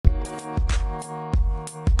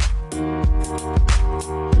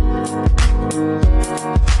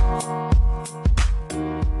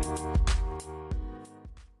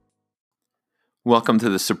Welcome to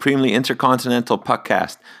the Supremely Intercontinental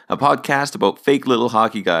Puckcast, a podcast about fake little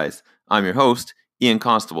hockey guys. I'm your host, Ian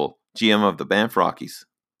Constable, GM of the Banff Rockies.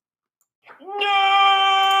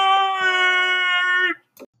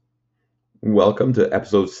 Welcome to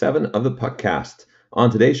episode 7 of the Puckcast.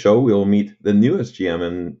 On today's show, we will meet the newest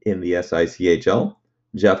GM in the SICHL,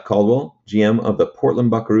 Jeff Caldwell, GM of the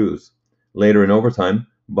Portland Buckaroos. Later in overtime,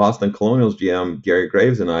 Boston Colonials GM Gary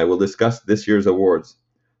Graves and I will discuss this year's awards.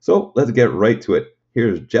 So let's get right to it.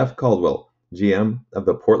 Here's Jeff Caldwell, GM of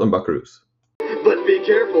the Portland Buckaroos. But be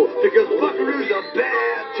careful, because Buckaroo's a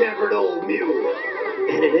bad-tempered old mule.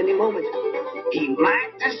 And at any moment, he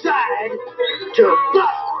might decide to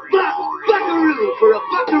Buckaroo for a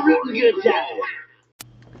Buckarootin' good time.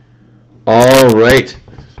 All right.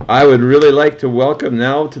 I would really like to welcome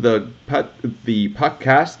now to the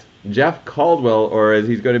Puckcast, Jeff Caldwell, or as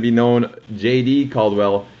he's going to be known, JD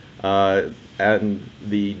Caldwell, and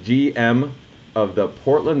the GM of the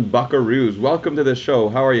Portland Buckaroos. Welcome to the show.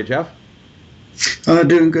 How are you, Jeff?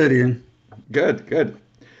 Doing good, Ian. Good.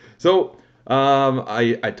 So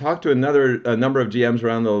I talked to a number of GMs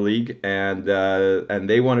around the league, and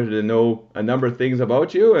they wanted to know a number of things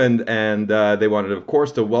about you, and they wanted, of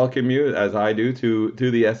course, to welcome you, as I do, to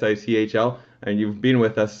the SICHL. And you've been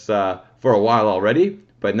with us for a while already,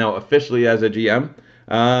 but now officially as a GM.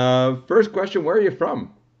 First question: where are you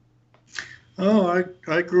from? Oh,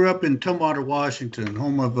 I grew up in Tumwater, Washington,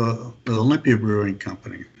 home of the Olympia Brewing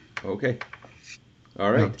Company. Okay.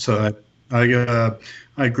 All right. So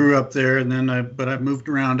I grew up there, and then I moved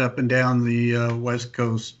around up and down the west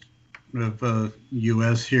coast of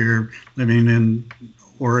U.S. here, living in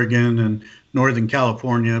Oregon and Northern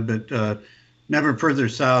California, but never further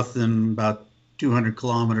south than about 200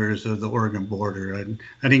 kilometers of the Oregon border.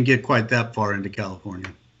 I didn't get quite that far into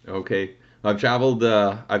California. Okay. I've traveled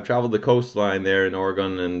the coastline there in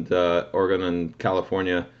Oregon and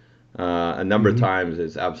California a number of times.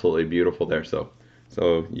 It's absolutely beautiful there. So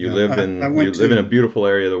you live in a beautiful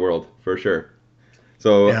area of the world for sure.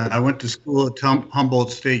 So yeah, I went to school at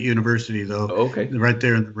Humboldt State University though. Okay. Right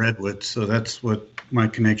there in the Redwoods. So that's what my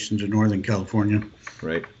connection to Northern California.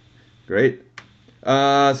 Right. Great.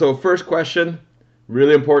 So first question,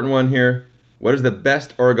 really important one here. What is the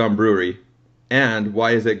best Oregon brewery? And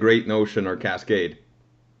why is it Great Notion or Cascade?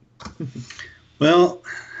 Well,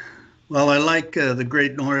 I like the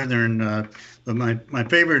Great Northern, but my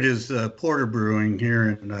favorite is Porter Brewing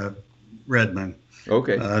here in Redmond.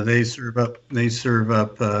 Okay. They serve up.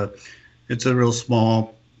 It's a real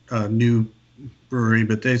small new brewery,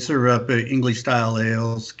 but they serve up English style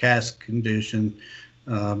ales, cask condition,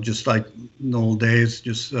 just like in the old days.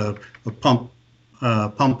 Just a pump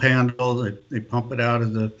handle. They pump it out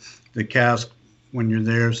of the cask when you're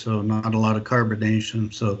there, so not a lot of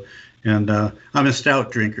carbonation. So, and I'm a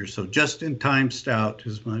stout drinker, so just in time stout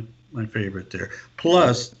is my favorite there.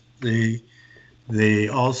 Plus, they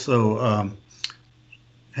also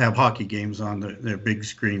have hockey games on their big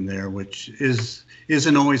screen there, which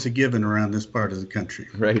isn't always a given around this part of the country.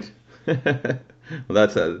 Right. Well,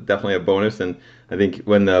 that's definitely a bonus, and I think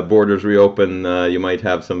when the borders reopen, you might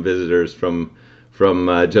have some visitors from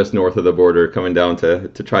just north of the border coming down to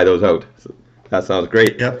try those out. So that sounds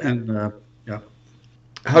great. Yep, and yeah.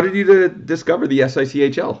 How did you discover the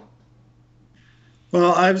SICHL?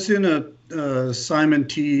 Well, I was in a Simon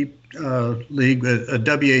T league, a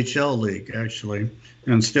WHL league actually,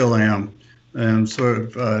 and still am, and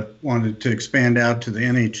sort of wanted to expand out to the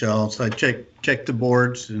NHL. So I checked the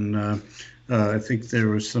boards, and I think there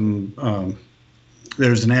was an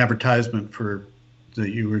advertisement for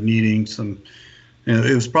that you were needing some.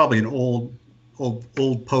 It was probably an old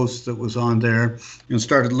post that was on there, and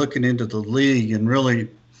started looking into the league and really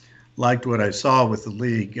liked what I saw with the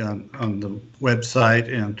league on the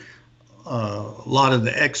website, and a lot of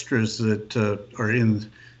the extras that are in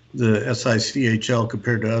the SICHL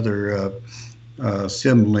compared to other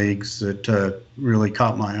sim leagues that really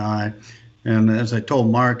caught my eye. And as I told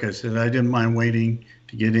Mark, I said I didn't mind waiting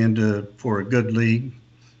to get into for a good league.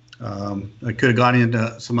 I could have gone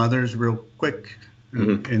into some others real quick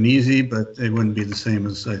and easy, but they wouldn't be the same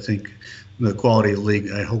as I think the quality of the league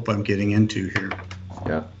I hope I'm getting into here.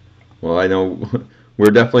 Yeah. Well, I know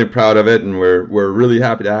we're definitely proud of it, and we're really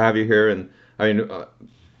happy to have you here. And I mean,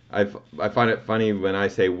 I find it funny when I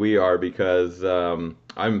say we are, because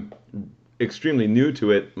I'm extremely new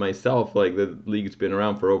to it myself. Like, the league's been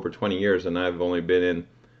around for over 20 years, and I've only been in.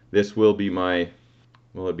 This will be my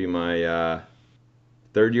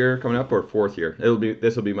third year coming up, or fourth year?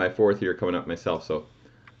 This will be my fourth year coming up myself. So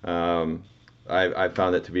I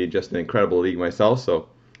found it to be just an incredible league myself. So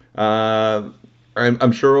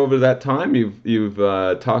I'm sure over that time you've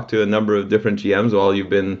talked to a number of different GMs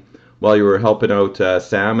while you were helping out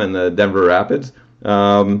Sam and the Denver Rapids.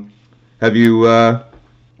 Have you uh,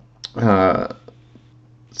 have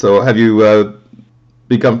you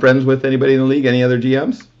become friends with anybody in the league? Any other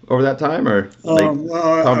GMs over that time, or like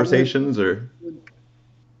Well, conversations, or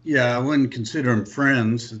yeah, I wouldn't consider them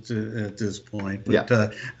friends at this point, but yeah,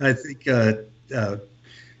 I think I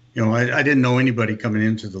didn't know anybody coming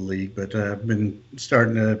into the league, but I've been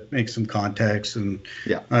starting to make some contacts, and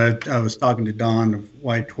yeah, I was talking to Don of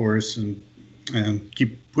Whitehorse and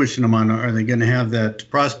keep pushing them on. Are they going to have that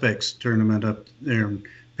prospects tournament up there in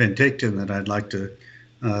Penticton that I'd like to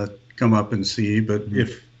come up and see? But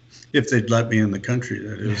if they'd let me in the country,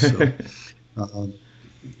 that is.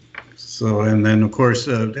 So, and then of course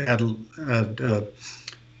had a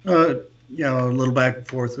little back and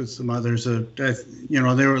forth with some others. There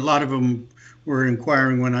were a lot of them were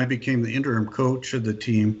inquiring when I became the interim coach of the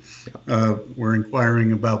team. Were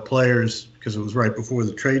inquiring about players because it was right before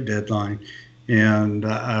the trade deadline, and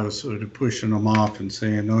I was sort of pushing them off and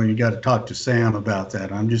saying, "No, you got to talk to Sam about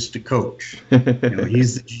that. I'm just a coach.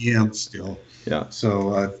 He's the GM still." yeah.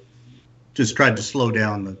 So I just tried to slow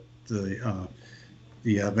down the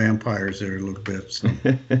vampires there a little bit. So.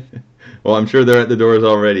 Well, I'm sure they're at the doors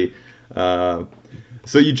already.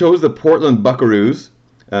 So you chose the Portland Buckaroos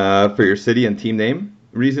for your city and team name.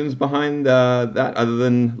 Reasons behind that, other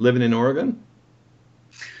than living in Oregon?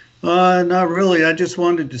 Not really. I just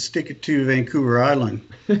wanted to stick it to Vancouver Island.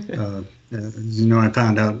 I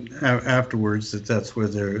found out afterwards that that's where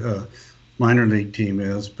their minor league team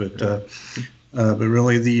is. But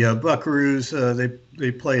really, the Buckaroos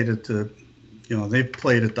they played at they've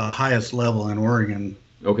played at the highest level in Oregon.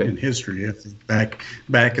 Okay. In history, I think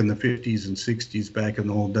back in the 50s and 60s, back in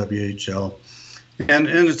the old WHL, and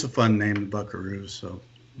it's a fun name, Buckaroos. So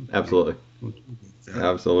absolutely,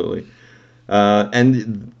 absolutely.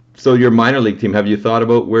 And so your minor league team, have you thought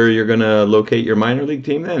about where you're going to locate your minor league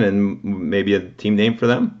team then, and maybe a team name for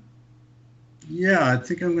them? Yeah, I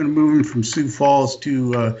think I'm going to move them from Sioux Falls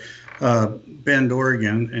to Bend,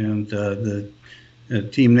 Oregon, and the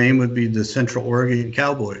team name would be the Central Oregon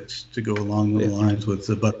Cowboys to go along the lines with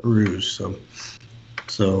the Buckaroos.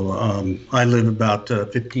 So I live about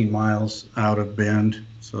 15 miles out of Bend,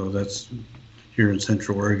 so that's here in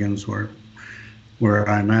Central Oregon is where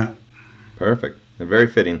I'm at. Perfect. Very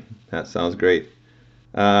fitting. That sounds great.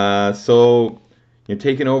 So you're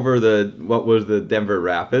taking over what was the Denver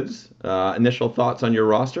Rapids. Initial thoughts on your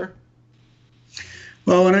roster?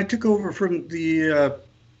 Well, when I took over from the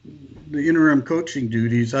interim coaching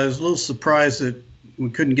duties, I was a little surprised that we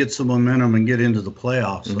couldn't get some momentum and get into the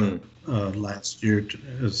playoffs last year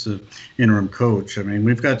as the interim coach. I mean,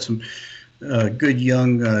 we've got some good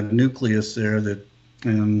young nucleus there that,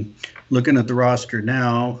 and looking at the roster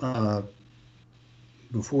now,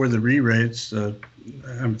 before the re-rates, I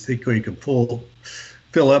think we could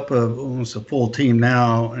fill up almost a full team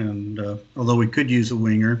now, and although we could use a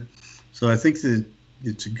winger. So I think that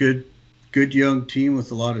it's a good young team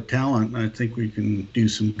with a lot of talent, and I think we can do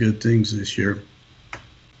some good things this year.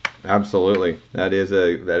 Absolutely, that is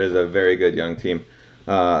a very good young team.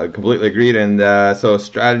 Completely agreed. And so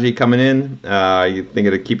strategy coming in, you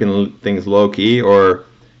thinking of keeping things low key, or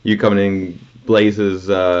you coming in blazes,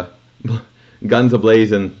 guns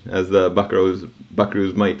ablazing, as the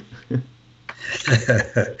Buckaroos might?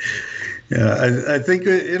 Yeah, I think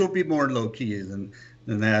it'll be more low key than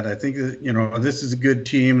that. I think that, this is a good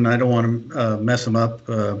team, and I don't want to mess them up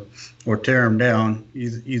or tear them down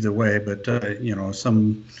either way. But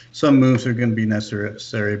some moves are going to be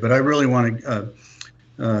necessary. But I really want to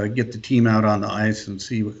get the team out on the ice and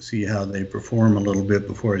see how they perform a little bit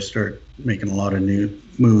before I start making a lot of new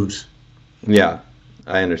moves. Yeah,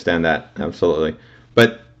 I understand that absolutely.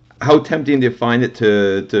 But how tempting do you find it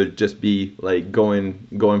to just be like going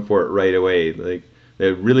for it right away? Like,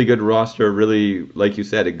 a really good roster, really, like you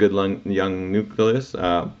said, a good young nucleus.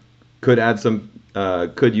 Could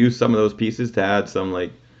use some of those pieces to add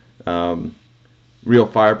some real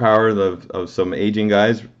firepower of some aging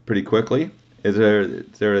guys pretty quickly. Is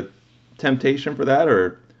there a temptation for that,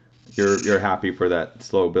 or you're happy for that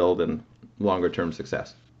slow build and longer term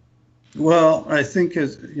success? Well, I think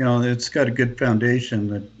it's got a good foundation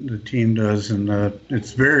that the team does, and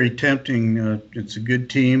it's very tempting. It's a good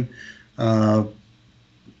team.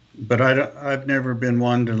 But I've never been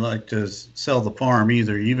one to like to sell the farm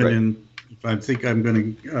either. Even if I think I'm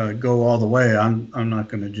going to go all the way, I'm not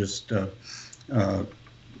going to just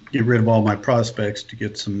get rid of all my prospects to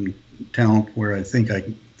get some talent where I think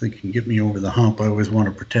can get me over the hump. I always want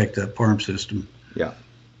to protect that farm system. Yeah.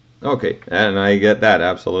 Okay, and I get that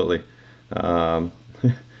absolutely. Um,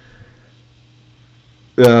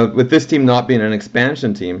 with this team not being an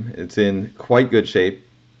expansion team, it's in quite good shape.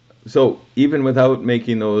 So even without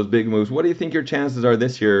making those big moves, what do you think your chances are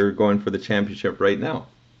this year going for the championship right now?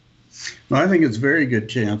 Well, I think it's a very good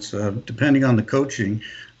chance, depending on the coaching.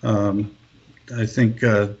 I think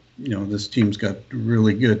this team's got a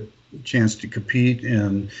really good chance to compete,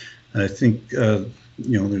 and I think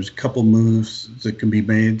there's a couple moves that can be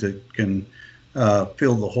made that can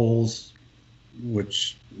fill the holes,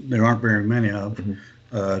 which there aren't very many of.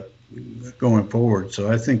 Going forward. So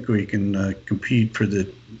I think we can compete for the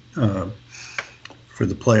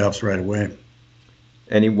playoffs right away.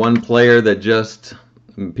 Any one player that just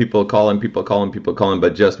people call him,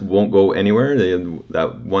 but just won't go anywhere?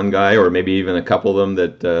 That one guy, or maybe even a couple of them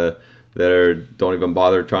that don't even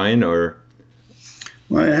bother trying, or?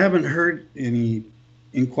 Well, I haven't heard any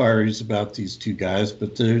inquiries about these two guys,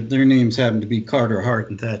 but their names happen to be Carter Hart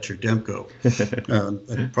and Thatcher Demko.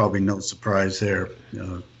 Probably no surprise there.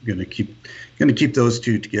 Going to keep those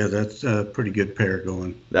two together. That's a pretty good pair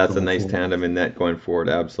going. That's a nice tandem in net going forward.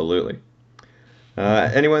 Absolutely.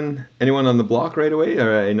 Anyone on the block right away?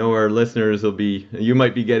 I know our listeners will be. You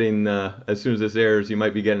might be getting as soon as this airs. You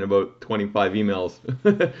might be getting about 25 emails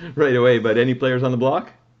right away. But any players on the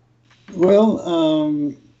block?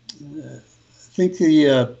 Well. I think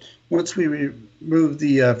once we remove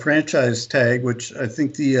the franchise tag, which I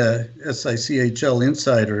think the SICHL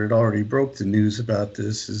Insider had already broke the news about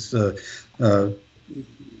this, is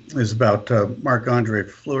about Marc-Andre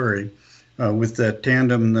Fleury. With that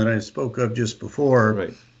tandem that I spoke of just before,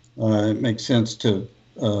 right. It makes sense to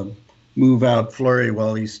move out Fleury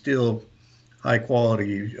while he's still high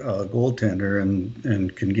quality goaltender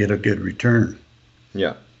and can get a good return.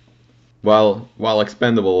 Yeah. While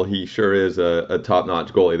expendable, he sure is a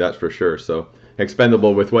top-notch goalie, that's for sure. So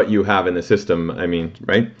expendable with what you have in the system, I mean,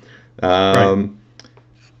 right? Right.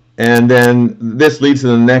 And then this leads to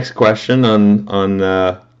the next question on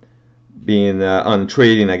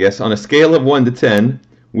trading, I guess. On a scale of 1 to 10,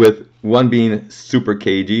 with 1 being super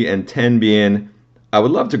cagey and 10 being, I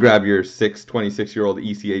would love to grab your 26-year-old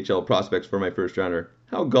ECHL prospects for my first rounder.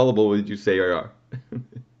 How gullible would you say you are?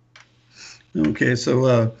 Okay,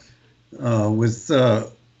 so with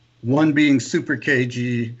 1 being super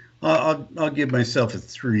cagey, I'll give myself a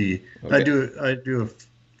 3. Okay. I do a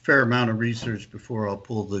fair amount of research before I'll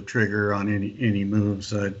pull the trigger on any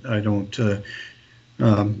moves. I don't,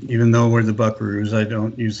 even though we're the Buckaroos, I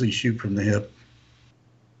don't usually shoot from the hip.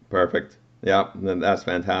 Perfect. Yeah, that's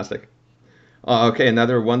fantastic. Okay,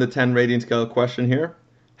 another 1 to 10 rating scale question here.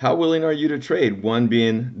 How willing are you to trade? 1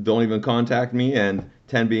 being, don't even contact me, and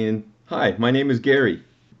 10 being, hi, my name is Gary.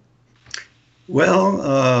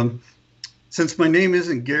 Well, since my name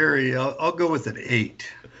isn't Gary, I'll go with an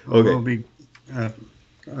 8. Okay. I'll be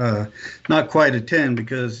not quite a 10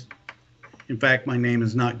 because, in fact, my name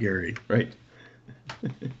is not Gary. Right.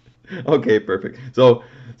 Okay, perfect. So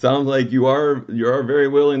sounds like you are very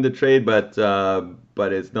willing to trade, but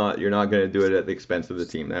it's not, you're not going to do it at the expense of the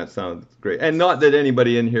team. That sounds great. And not that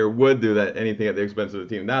anybody in here would do that, anything at the expense of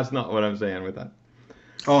the team. That's not what I'm saying with that.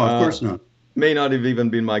 Oh, of course not. May not have even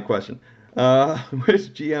been my question.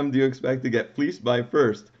 Which GM do you expect to get fleeced by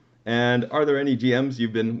first? And are there any GMs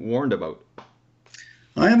you've been warned about?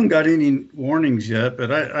 I haven't got any warnings yet,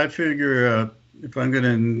 but I figure if I'm going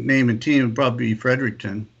to name a team, it'd probably be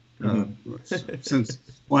Fredericton. Since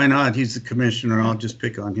why not? He's the commissioner. I'll just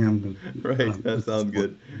pick on him. Right. That sounds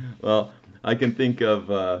good. Well, I can think of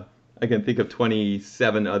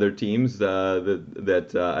 27 other teams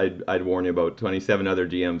that I'd warn you about. 27 other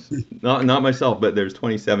GMs. Not myself, but there's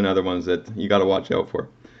 27 other ones that you got to watch out for.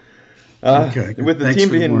 Okay. With the Thanks team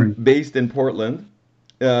for the being warning. based in Portland,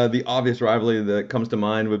 the obvious rivalry that comes to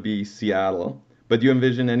mind would be Seattle. But do you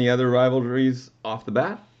envision any other rivalries off the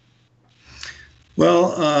bat? Well,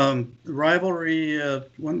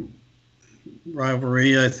 one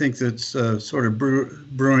rivalry I think that's sort of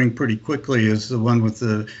brewing pretty quickly is the one with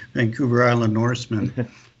the Vancouver Island Norsemen.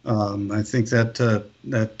 I think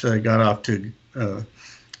that got off to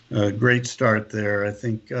a great start there. I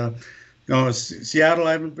think Seattle,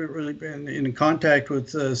 I haven't really been in contact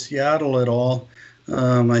with Seattle at all.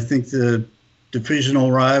 I think the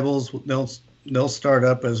divisional rivals, they'll start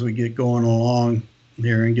up as we get going along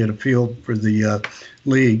here and get a feel for the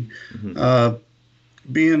league. Mm-hmm.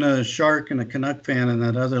 Being a Shark and a Canuck fan in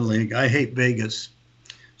that other league, I hate Vegas.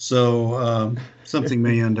 So something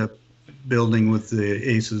may end up building with the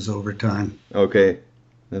Aces over time. Okay,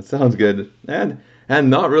 that sounds good. And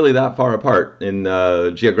not really that far apart in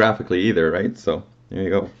geographically either, right? So there you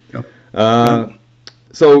go. Yep.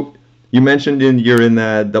 So You mentioned you're in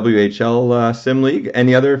the WHL Sim League.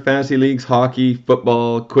 Any other fantasy leagues? Hockey,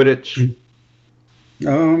 football, Quidditch?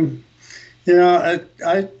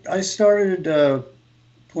 I started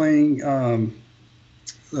playing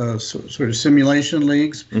sort of simulation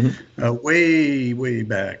leagues way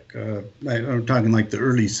back. I'm talking like the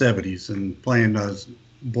early 70s, and playing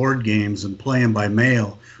board games and playing by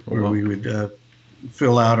mail, where we would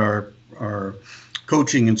fill out our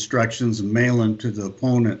coaching instructions and mail them to the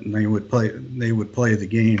opponent, and they would play the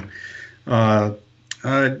game. I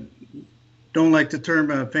don't like the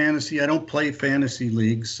term fantasy. I don't play fantasy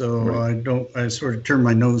leagues, so I sort of turn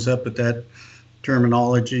my nose up at that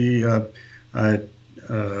terminology. It's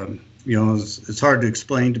hard to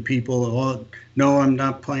explain to people. Oh, no, I'm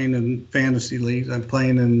not playing in fantasy leagues. I'm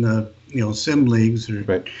playing in sim leagues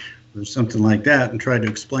or something like that, and try to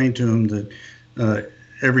explain to them that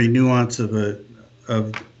every nuance of a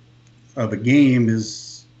game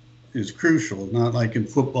is crucial. Not like in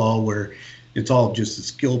football where it's all just the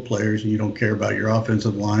skill players and you don't care about your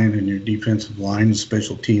offensive line and your defensive line and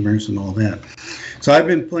special teamers and all that. So I've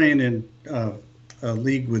been playing in a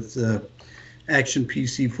league with Action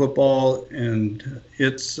PC Football, and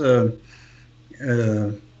it's the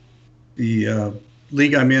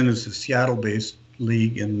league I'm in is a Seattle-based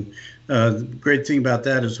league, and the great thing about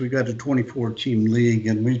that is we got a 24-team league,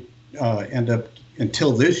 and we end up,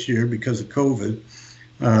 until this year because of COVID,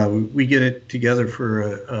 we get it together for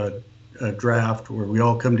a draft where we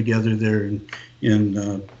all come together there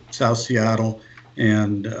in South Seattle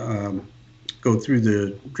and go through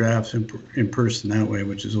the drafts in person that way,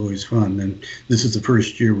 which is always fun. And this is the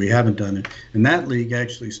first year we haven't done it. And that league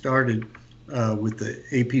actually started with the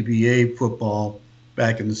APBA football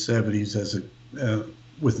back in the 70s as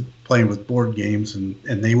with playing with board games, and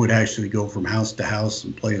they would actually go from house to house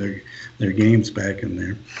and play their games back in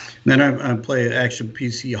there. And then I play at Action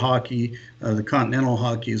PC Hockey, the Continental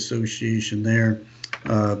Hockey Association there,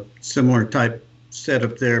 similar type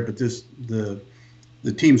setup there, but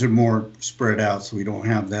the teams are more spread out, so we don't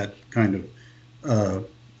have that kind of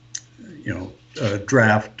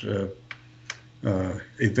draft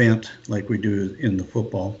event like we do in the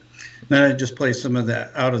football. Then I just play some of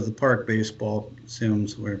that out of the park baseball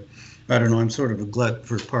sims where, I don't know, I'm sort of a glut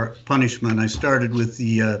for punishment. I started with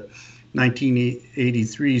the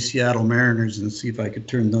 1983 Seattle Mariners and see if I could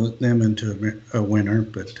turn them into a winner.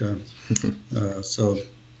 But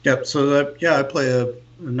I play a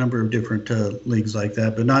number of different leagues like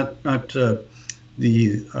that, but not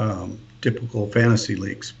the typical fantasy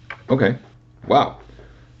leagues. Okay, wow.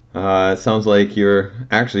 It sounds like you're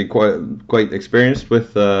actually quite experienced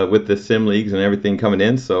with the sim leagues and everything coming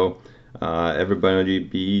in. So everybody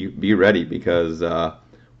be ready, because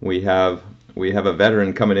we have a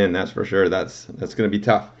veteran coming in. That's for sure. That's going to be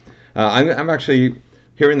tough. I'm actually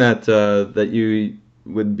hearing that you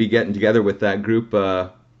would be getting together with that group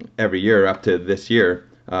every year up to this year.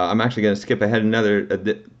 I'm actually going to skip ahead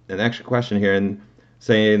an extra question here and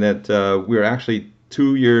saying that we're actually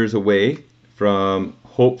 2 years away from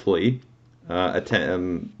hopefully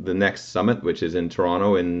attend the next summit, which is in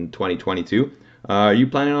Toronto in 2022. Are you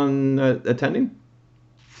planning on attending?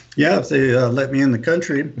 Yeah, if they let me in the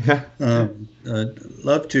country, I'd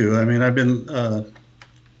love to. I mean, I've been,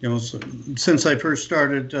 since I first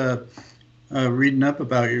started reading up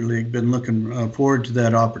about your league, been looking forward to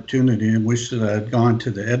that opportunity and wish that I had gone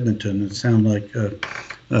to the Edmonton. It sounded like a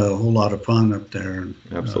whole lot of fun up there.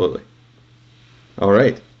 Absolutely. All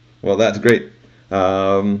right. Well, that's great.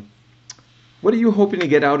 What are you hoping to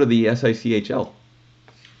get out of the SICHL?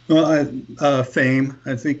 Well, fame.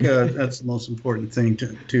 I think that's the most important thing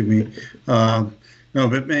to me.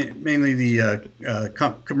 But mainly the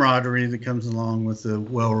camaraderie that comes along with a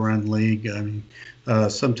well-run league. I mean,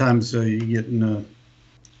 sometimes you get in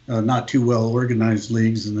not too well-organized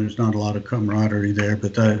leagues, and there's not a lot of camaraderie there.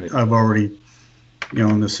 But I've already,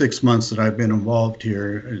 in the 6 months that I've been involved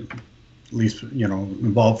here, at least,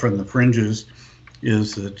 involved from the fringes,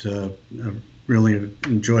 is that I've really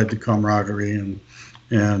enjoyed the camaraderie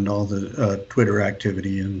and all the Twitter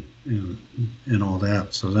activity and all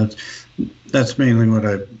that. So that's mainly what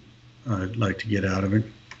I'd like to get out of it.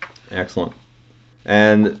 Excellent.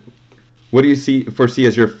 And what do you foresee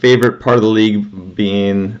as your favorite part of the league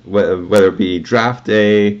being, whether it be draft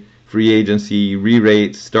day, free agency,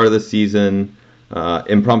 re-rates, start of the season,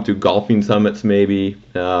 impromptu golfing summits, maybe?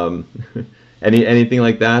 Anything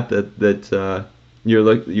like that you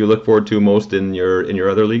look forward to most in your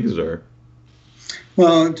other leagues, or?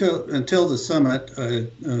 Well, until the summit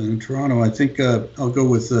in Toronto, I think I'll go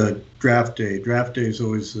with draft day. Draft day is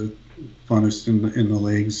always the funnest in the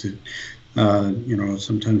leagues.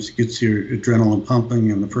 Sometimes it gets your adrenaline pumping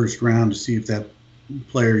in the first round to see if that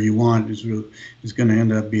player you want is going to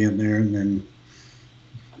end up being there, and then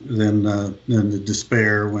the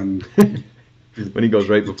despair when when he goes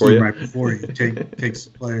right before you. Right before you takes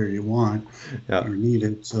the player you want or need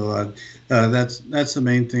it. So that's the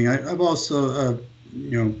main thing. I've also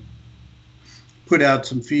put out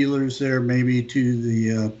some feelers there, maybe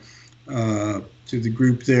to the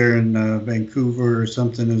group there in Vancouver or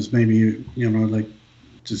something, as maybe like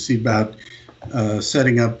to see about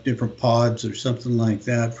setting up different pods or something like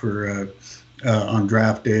that for on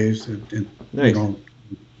draft days and nice.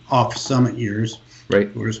 Off summit years, right?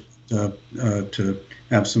 Of course, to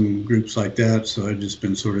have some groups like that. So I've just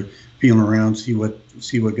been sort of feeling around, see what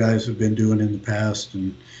guys have been doing in the past,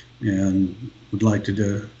 and would like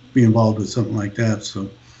to be involved with something like that. So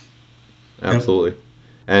absolutely,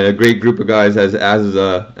 and a great group of guys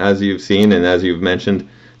as you've seen and as you've mentioned.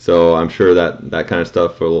 So I'm sure that kind of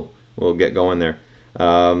stuff will get going there.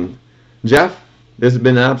 Jeff, this has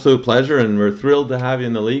been an absolute pleasure, and we're thrilled to have you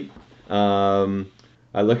in the league.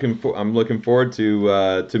 I'm looking forward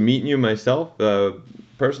to meeting you myself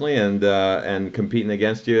personally, and competing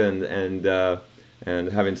against you,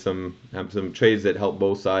 and having some trades that help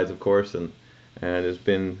both sides, of course, and it's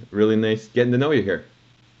been really nice getting to know you here.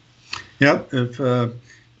 Yep. If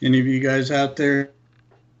any of you guys out there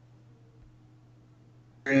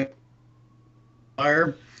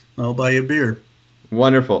fire, I'll buy you a beer.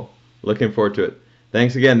 Wonderful. Looking forward to it.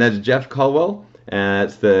 Thanks again. That's Jeff Caldwell. And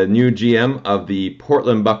it's the new GM of the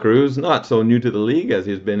Portland Buckaroos. Not so new to the league, as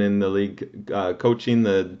he's been in the league coaching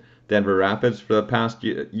the Denver Rapids for the past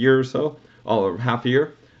year or so, half a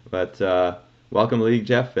year. But welcome to the league,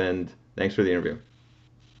 Jeff, and thanks for the interview.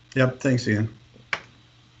 Yep, thanks, Ian.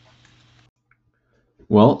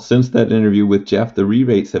 Well, since that interview with Jeff, the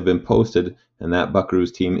re-rates have been posted, and that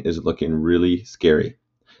Buckaroos team is looking really scary.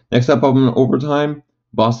 Next up on Overtime,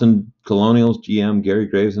 Boston Colonials GM Gary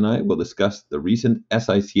Graves and I will discuss the recent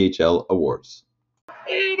SICHL awards.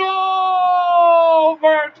 In overtime!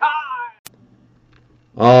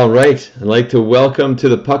 All right, I'd like to welcome to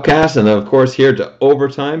the Puckcast, and of course here to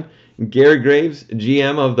Overtime, Gary Graves,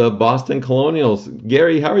 GM of the Boston Colonials.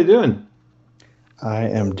 Gary, how are you doing? I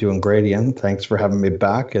am doing great, Ian. Thanks for having me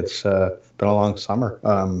back. It's been a long summer.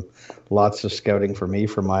 Lots of scouting for me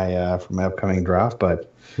for my upcoming draft, but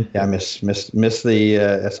yeah, I miss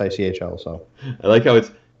the SICHL. So I like how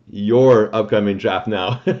it's your upcoming draft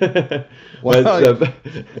now. Well,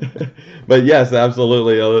 but yes,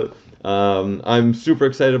 absolutely. I'm super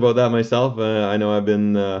excited about that myself. I know I've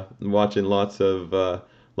been watching lots of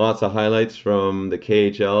highlights from the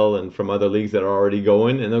KHL and from other leagues that are already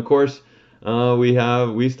going, and of course. We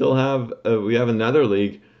have another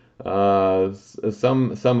league,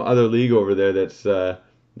 some other league over there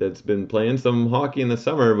that's been playing some hockey in the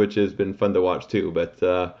summer, which has been fun to watch too.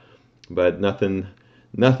 But nothing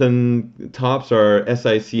tops our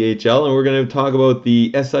SICHL, and we're going to talk about the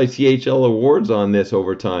SICHL awards on this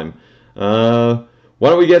Overtime. Why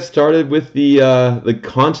don't we get started with the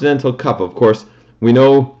Continental Cup? Of course, we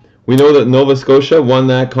know that Nova Scotia won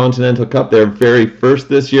that Continental Cup, their very first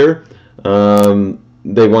this year.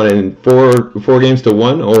 They won in 4 games to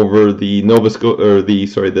 1 over the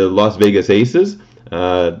the Las Vegas Aces,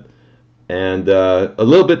 and a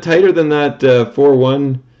little bit tighter than that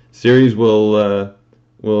 4-1 series will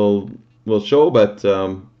show. But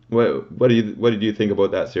what did you think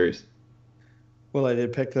about that series? Well, I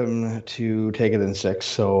did pick them to take it in 6,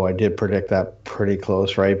 so I did predict that pretty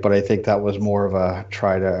close, right? But I think that was more of a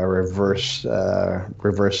reverse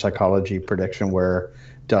psychology prediction where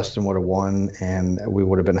Dustin would have won, and we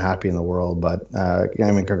would have been happy in the world. But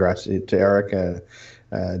congrats to Eric.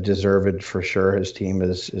 Deserved for sure. His team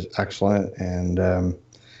is excellent, and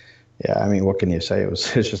what can you say?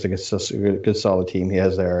 It's just a good solid team he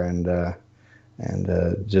has there, and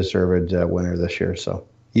deserved winner this year. So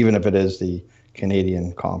even if it is the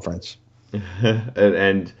Canadian Conference,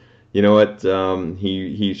 and you know what?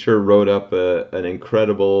 He sure wrote up an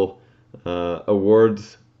incredible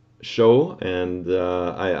awards show, and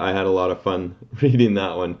I had a lot of fun reading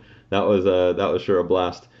that one. That was sure a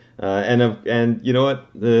blast. And you know what?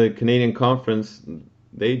 The Canadian Conference,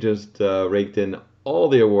 they just raked in all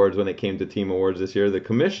the awards when it came to team awards this year. The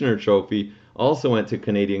Commissioner Trophy also went to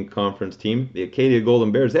Canadian Conference team. The Acadia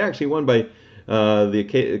Golden Bears, they actually won by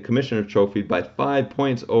the Commissioner Trophy by 5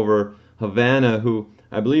 points over Havana, who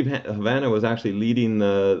I believe Havana was actually leading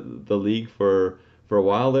the league for a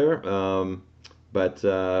while there. But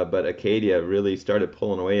Acadia really started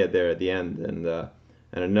pulling away there at the end, and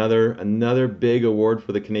another big award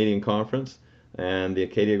for the Canadian Conference and the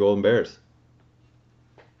Acadia Golden Bears.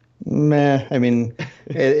 Meh. I mean,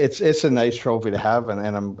 it's a nice trophy to have,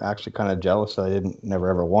 and I'm actually kind of jealous that I didn't never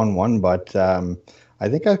ever won one. But I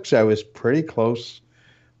think actually I was pretty close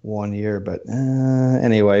one year. But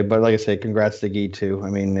anyway, but like I say, congrats to Guy too.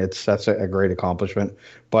 I mean, that's a great accomplishment.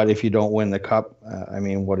 But if you don't win the cup, I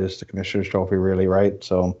mean, what is the commissioner's trophy really, right?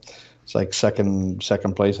 So it's like second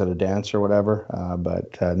place at a dance or whatever.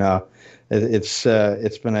 But no, it's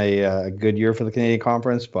been a good year for the Canadian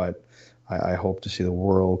Conference, but. I hope to see the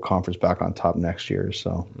World Conference back on top next year.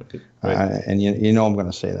 So, Right. and you know I'm going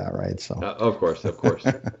to say that, right? So, Of course, of course.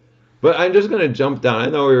 But I'm just going to jump down. I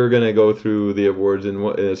know we were going to go through the awards in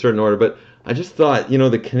a certain order, but I just thought,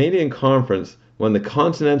 the Canadian Conference won the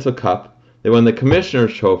Continental Cup, they won the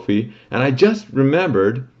Commissioner's Trophy, and I just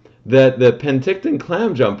remembered that the Penticton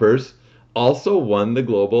Clam Jumpers also won the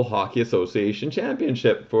Global Hockey Association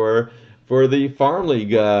Championship for the Farm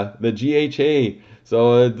League, the GHA.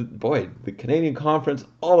 So, boy, the Canadian Conference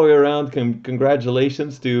all the way around.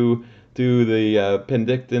 Congratulations to the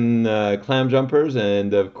Penticton Clam Jumpers,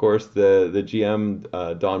 and of course the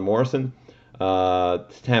GM Don Morrison,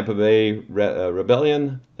 Tampa Bay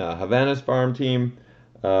Rebellion, Havana's farm team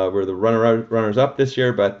were the runners up this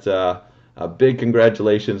year. But a big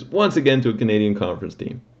congratulations once again to a Canadian Conference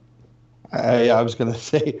team. I was going to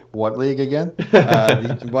say what league again,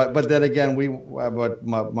 but then again but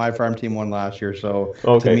my farm team won last year, so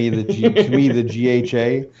Okay. to me the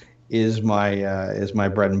GHA is my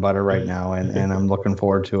bread and butter right now, and I'm looking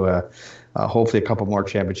forward to hopefully a couple more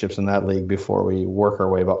championships in that league before we work our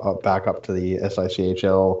way back up to the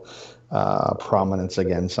SICHL prominence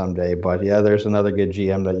again someday. But yeah, there's another good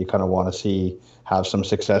GM that you kind of want to see have some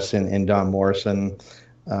success in Don Morrison.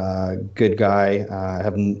 Good guy.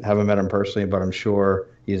 Haven't met him personally, but I'm sure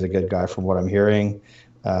he's a good guy from what I'm hearing.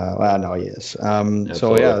 I know he is.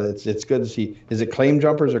 So yeah, it's good to see. Is it claim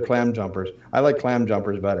jumpers or clam jumpers? I like clam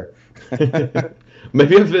jumpers better.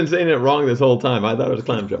 Maybe I've been saying it wrong this whole time. I thought it was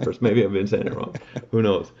clam jumpers. Maybe I've been saying it wrong. Who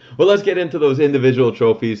knows? Well, let's get into those individual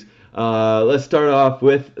trophies. Let's start off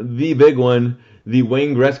with the big one, the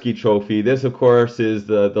Wayne Gretzky Trophy. This, of course, is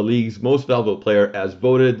the league's most valuable player as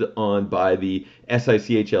voted on by the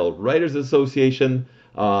SICHL Writers Association.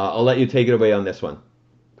 I'll let you take it away on this one.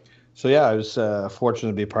 So yeah, I was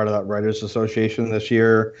fortunate to be part of that Writers Association this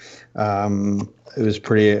year. It was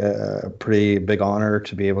pretty big honor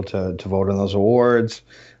to be able to vote on those awards.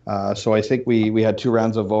 So I think we had 2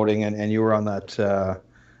 rounds of voting, and you were on that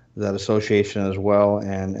association as well,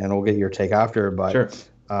 and we'll get your take after. But Sure.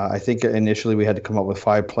 I think initially we had to come up with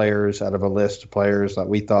 5 players out of a list of players that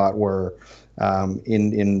we thought were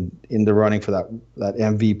in the running for that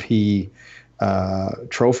MVP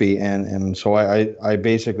trophy, and so I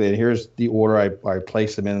basically, and here's the order I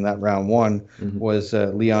placed them in that round one. Was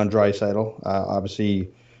Leon Draisaitl, obviously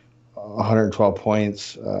 112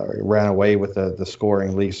 points, ran away with the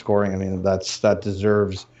scoring, league scoring. I mean, that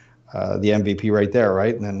deserves the MVP right there,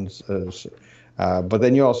 right? And then but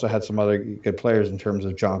then you also had some other good players in terms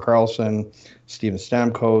of John Carlson, Steven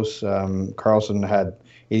Stamkos. Carlson had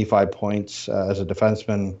 85 points as a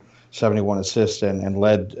defenseman, 71 assists, and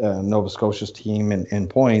led Nova Scotia's team in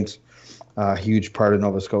points. Huge part of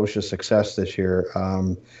Nova Scotia's success this year.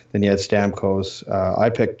 Then you had Stamkos. I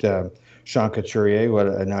picked Sean Couturier, who had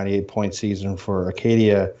a 98-point season for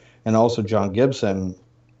Acadia, and also John Gibson,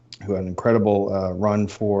 who had an incredible run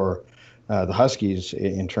for the Huskies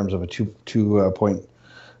in terms of a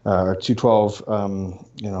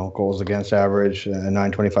 212 goals against average, a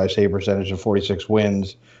 925 save percentage, and 46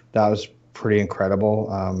 wins. That was pretty incredible.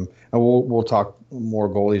 And we'll talk more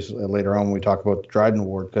goalies later on when we talk about the Dryden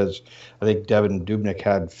Award, because I think Devin Dubnyk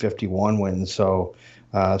had 51 wins. So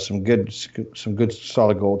some good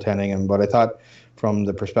solid goaltending. But I thought from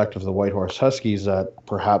the perspective of the Whitehorse Huskies that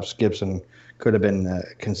perhaps Gibson could have been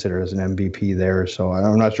considered as an MVP there. So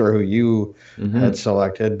I'm not sure who you had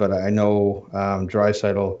selected, but I know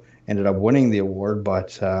Draisaitl ended up winning the award.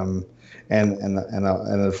 But and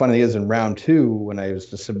the funny thing is, in round 2, when I was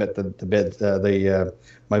to submit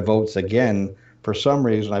my votes again, for some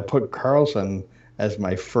reason I put Carlson as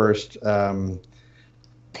my first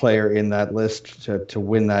player in that list to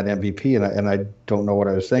win that MVP, and I don't know what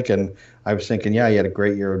I was thinking. I was thinking, yeah, he had a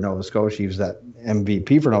great year with Nova Scotia. He was that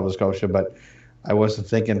MVP for Nova Scotia, but I wasn't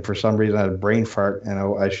thinking, for some reason I had a brain fart, and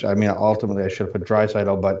ultimately I should have put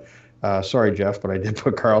Draisaitl, but sorry, Jeff, but I did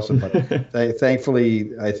put Carlson. But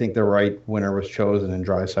thankfully, I think the right winner was chosen in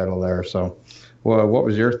Draisaitl there. So, well, what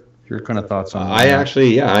was your kind of thoughts on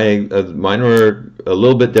that? Mine were a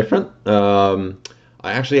little bit different. I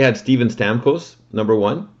actually had Steven Stamkos, number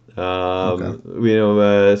 1. Okay.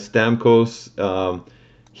 Stamkos,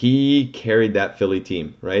 he carried that Philly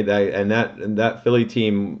team, right? That Philly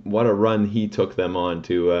team, what a run he took them on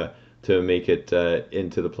to make it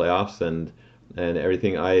into the playoffs and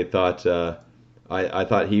everything. I thought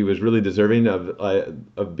he was really deserving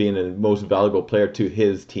of being a most valuable player to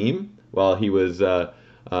his team. While he was,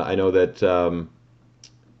 I know that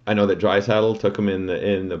Draisaitl took him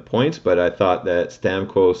in the points, but I thought that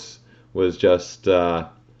Stamkos was just a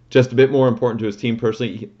bit more important to his team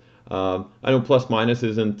personally. I know plus minus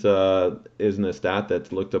isn't a stat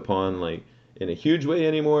that's looked upon like in a huge way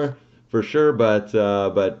anymore, for sure. But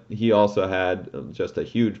he also had just a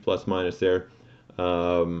huge plus minus there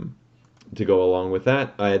to go along with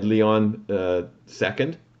that. I had Leon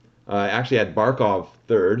second. I actually had Barkov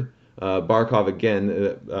third. Barkov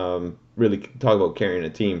again, really talk about carrying a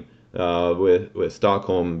team. With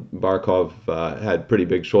Stockholm, Barkov had pretty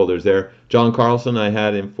big shoulders there. John Carlson I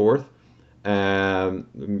had in fourth.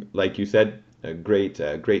 Like you said, a great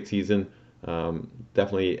season.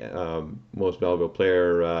 Definitely most valuable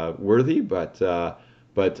player worthy. But the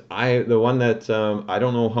one that I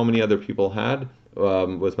don't know how many other people had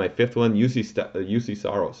was my fifth one, UC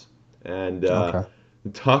Saros, and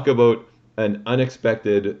talk about an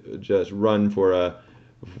unexpected just run for a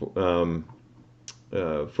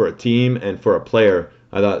team and for a player.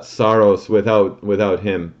 I thought Saros without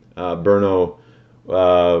him, Brno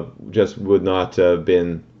just would not have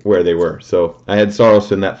been where they were. So I had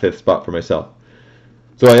Saros in that fifth spot for myself.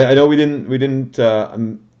 So I know we didn't.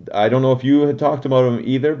 I don't know if you had talked about him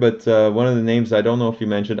either, but one of the names I don't know if you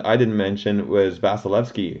mentioned, I didn't mention, was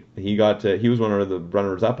Vasilevsky. He was one of the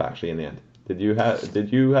runners up actually in the end. Did you have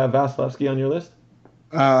Vasilevsky on your list?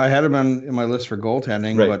 I had him in my list for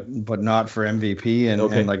goaltending, right, but not for MVP.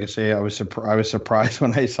 And like I say, I was surprised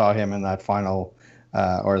when I saw him in that final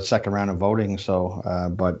or the second round of voting. So, I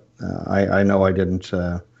know I didn't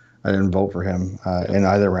vote for him in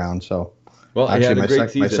either round. So, well, actually,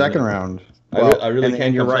 my second round. Well, I really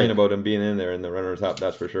can't complain about him being in there in the runners up.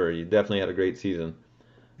 That's for sure. He definitely had a great season.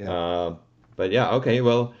 Yeah. But yeah, okay.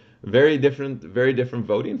 Well, very different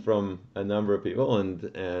voting from a number of people,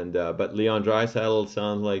 but Leon Draisaitl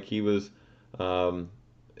sounds like he was,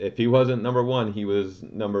 if he wasn't number one, he was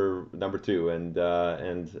number two, and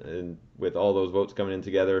with all those votes coming in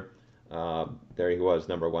together, there he was,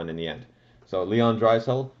 number one in the end. So Leon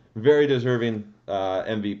Draisaitl, very deserving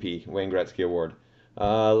MVP, Wayne Gretzky Award.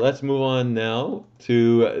 Let's move on now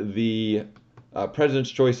to the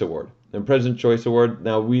President's Choice Award. The President's Choice Award.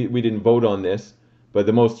 Now we didn't vote on this, but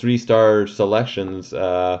the most 3-star selections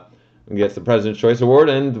gets the President's Choice Award,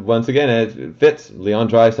 and once again it fits Leon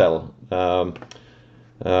Draisaitl.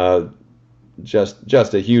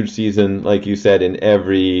 Just a huge season, like you said, in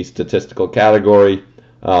every statistical category.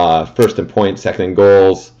 First in points, second in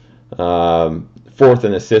goals, fourth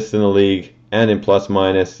in assists in the league, and in plus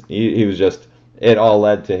minus. He was just. It all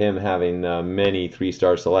led to him having many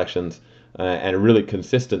 3-star selections and a really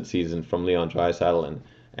consistent season from Leon Draisaitl,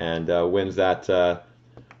 and wins that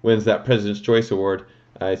President's Choice Award.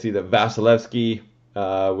 I see that Vasilevsky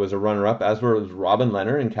was a runner-up, as was Robin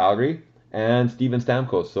Lehner in Calgary, and Steven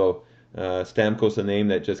Stamkos. So Stamkos, a name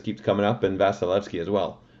that just keeps coming up, and Vasilevsky as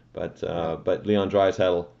well. But Leon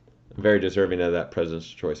Draisaitl, very deserving of that President's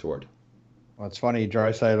Choice Award. Well, it's funny,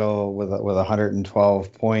 Draisaitl with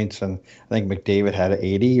 112 points, and I think McDavid had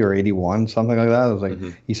 80 or 81, something like that. I was like,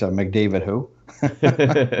 He said, McDavid who?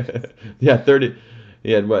 Yeah, 30.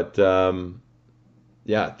 He had what?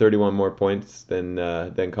 31 more points than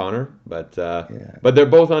Connor, but they're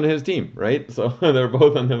both on his team, right? So they're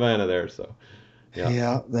both on Havana there. So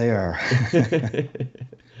yeah they are.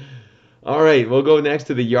 All right, we'll go next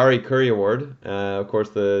to the Jari Kurri Award. Of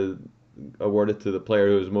course, awarded to the player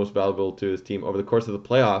who is most valuable to his team over the course of the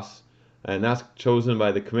playoffs, and that's chosen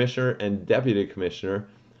by the commissioner and deputy commissioner.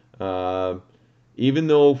 Even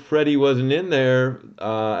though Freddie wasn't in there,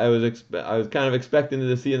 I was kind of expecting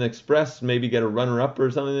to see an Express maybe get a runner-up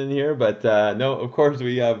or something in here, but no. Of course,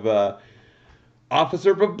 we have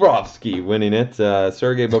Officer Bobrovsky winning it.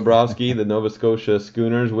 Sergei Bobrovsky, the Nova Scotia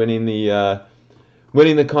Schooners, winning the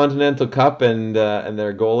Continental Cup, and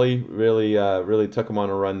their goalie really took him on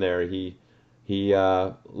a run there. He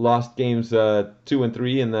lost games 2 and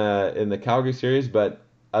 3 in the Calgary series, but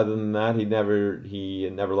other than that, he never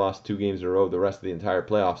lost 2 games in a row the rest of the entire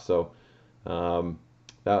playoffs. So that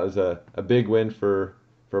was a big win for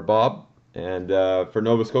Bob and for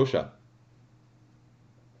Nova Scotia.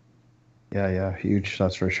 Yeah, huge.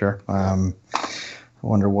 That's for sure. I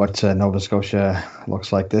wonder what Nova Scotia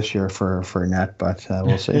looks like this year for net, but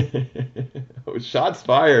we'll see. Oh, shots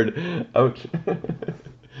fired! Ouch.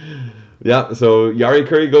 Yeah. So Jari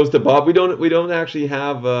Kurri goes to Bob. We don't actually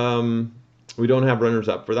have we don't have runners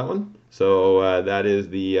up for that one. So that is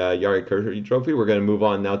the Yari Curry Trophy. We're going to move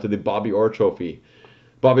on now to the Bobby Orr Trophy.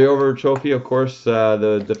 Bobby Orr Trophy, of course,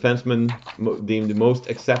 the defenseman deemed most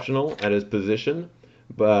exceptional at his position,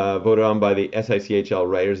 voted on by the SICHL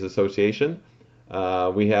Writers Association.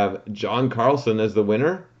 We have John Carlson as the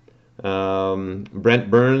winner.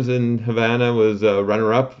 Brent Burns in Havana was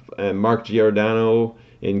runner-up, and Mark Giordano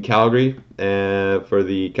in Calgary for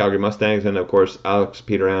the Calgary Mustangs, and of course Alex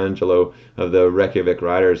Pietrangelo of the Reykjavik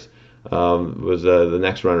Riders was the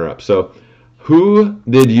next runner-up. So, who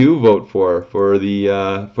did you vote for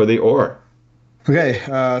the Orr? Okay,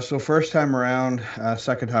 so first time around,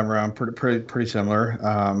 second time around, pretty similar.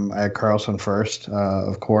 I had Carlson first,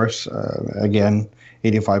 of course. Again,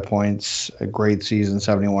 85 points, a great season,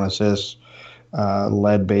 71 assists.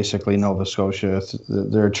 Led basically Nova Scotia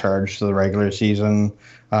their charge to the regular season.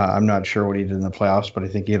 I'm not sure what he did in the playoffs, but I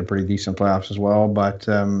think he had a pretty decent playoffs as well. But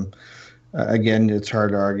again, it's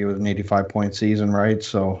hard to argue with an 85-point season, right?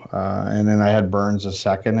 So, and then I had Burns as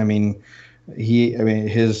second. I mean,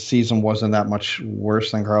 his season wasn't that much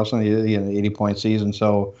worse than Carlson. He had an 80-point season.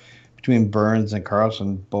 So between Burns and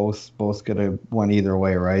Carlson, both could have went either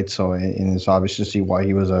way, right? So, and it's obvious to see why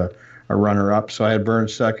he was a runner-up. So I had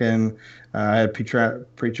Burns second. I had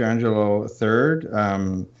Pietrangelo third.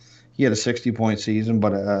 He had a 60-point season,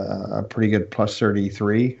 but a pretty good plus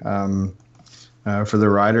 33 for the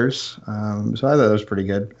Riders. So I thought that was pretty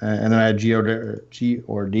good. And then I had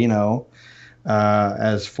Giordino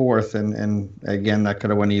as fourth, and again, that could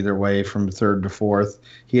have went either way from third to fourth.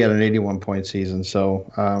 He had an 81-point season, so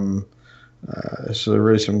so there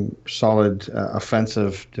really some solid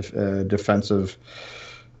offensive defensemen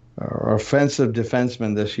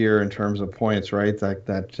this year in terms of points, right?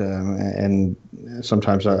 And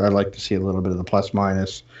sometimes I like to see a little bit of the plus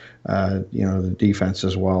minus, the defense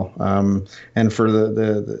as well. And for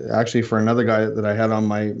the actually for another guy that I had on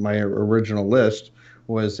my original list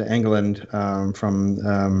was England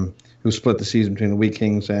who split the season between the Wheat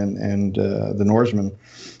Kings and the Norsemen.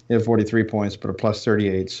 He had 43 points, but a plus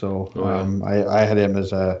 38. So I had him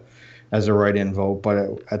as a write-in vote. But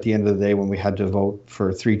at the end of the day, when we had to vote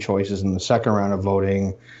for three choices in the second round of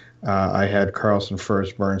voting, I had Carlson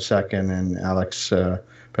first, Burns second, and Alex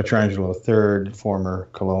Pietrangelo third, former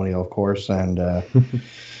Colonial, of course, and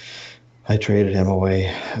I traded him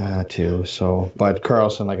away too. So, but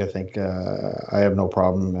Carlson, I think I have no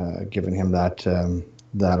problem giving him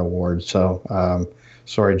that award. So,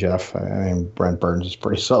 sorry, Jeff. I mean, Brent Burns is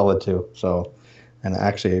pretty solid too. So, and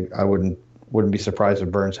actually, I wouldn't be surprised if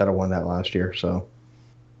Burns had won that last year. So,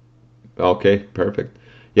 okay, perfect.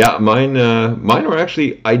 Yeah, mine were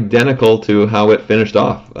actually identical to how it finished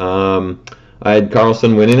off. I had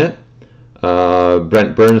Carlson winning it,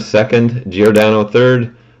 Brent Burns second, Giordano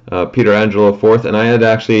third, Pietrangelo fourth, and I had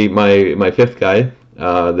actually my fifth guy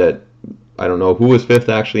that I don't know who was fifth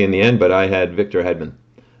actually in the end, but I had Victor Hedman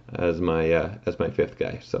as my fifth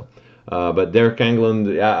guy. So, but Derek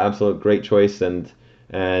Englund, yeah, absolute great choice, and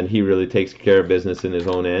he really takes care of business in his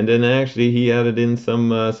own end, and actually he added in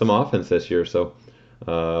some offense this year. So,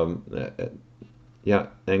 yeah,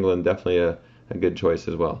 Englund definitely a good choice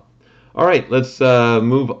as well. All right, let's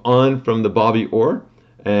move on from the Bobby Orr,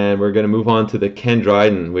 and we're going to move on to the Ken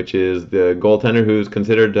Dryden, which is the goaltender who's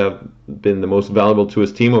considered to have been the most valuable to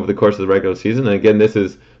his team over the course of the regular season. And again, this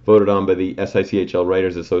is voted on by the SICHL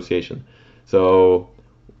Writers Association. So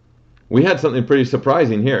we had something pretty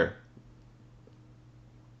surprising here.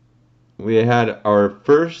 We had our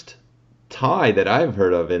first tie that I've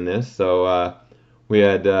heard of in this. So we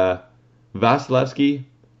had Vasilevsky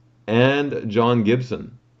and John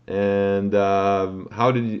Gibson. And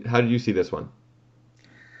how did you see this one?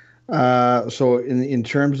 So in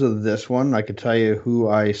terms of this one, I could tell you who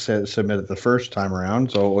I submitted the first time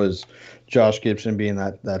around. So it was Josh Gibson being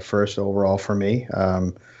that first overall for me.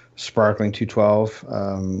 Sparkling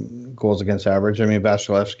 212 goals against average. I mean,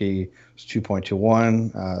 Vasilevsky was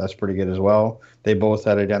 2.21. That's pretty good as well. They both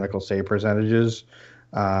had identical save percentages.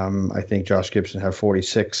 I think Josh Gibson had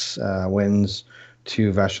 46 wins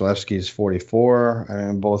to Vasilevsky's 44. I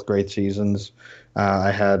mean, both great seasons.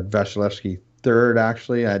 I had Vasilevsky third,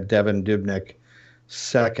 actually. I had Devin Dubnyk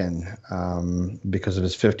second because of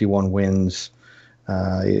his 51 wins.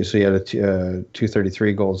 So he had a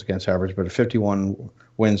 233 goals against average, but a 51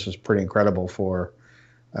 wins was pretty incredible for,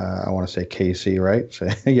 I want to say KC, right? So,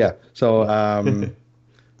 yeah. So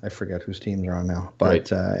I forget whose teams are on now.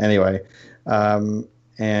 But right. Anyway,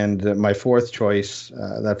 and my fourth choice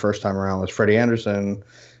that first time around was Freddie Anderson,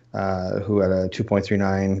 who had a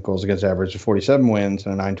 2.39 goals against average, 47 wins,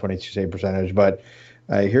 and a 922 save percentage. But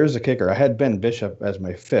here's the kicker. I had Ben Bishop as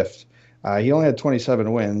my fifth. He only had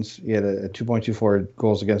 27 wins. He had a 2.24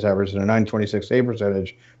 goals against average and a 926 save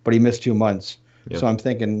percentage, but he missed 2 months. Yeah. So I'm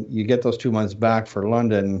thinking you get those 2 months back for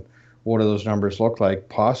London. What do those numbers look like?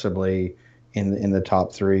 Possibly in the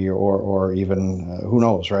top three or even who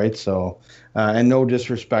knows, right? So, and no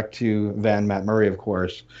disrespect to Matt Murray, of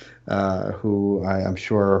course, who I'm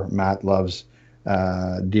sure Matt loves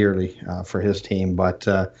dearly for his team. But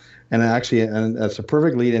and actually, and that's a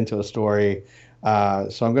perfect lead into a story.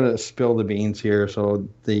 So I'm going to spill the beans here. So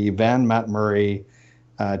the Matt Murray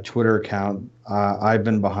Twitter account, I've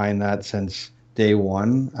been behind that since day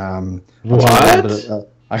one. What?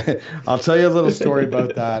 I'll tell you a little story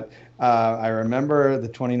about that. I remember the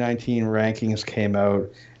 2019 rankings came out,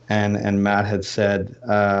 and Matt had said,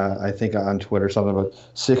 I think on Twitter, something about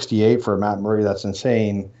 68 for Matt Murray. That's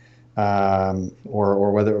insane.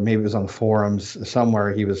 Or whether maybe it was on the forums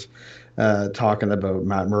somewhere, he was talking about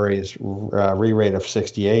Matt Murray's re-rate of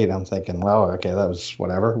 68. I'm thinking, well, okay, that was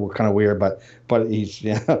whatever, kind of weird, but he's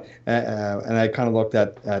and I kind of looked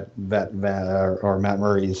at Matt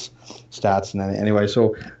Murray's stats, and then anyway,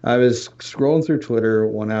 so I was scrolling through Twitter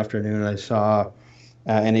one afternoon, and I saw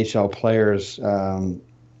NHL players,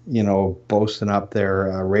 boasting up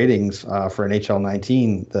their ratings for NHL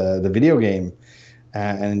 19, the video game,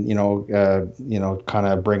 and kind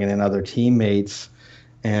of bringing in other teammates.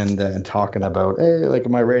 And talking about, hey, like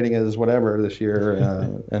my rating is whatever this year,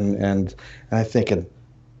 and I thinking,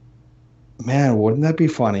 man, wouldn't that be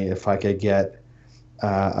funny if I could get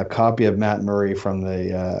a copy of Matt Murray from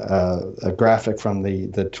a graphic from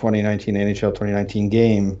the 2019 NHL 2019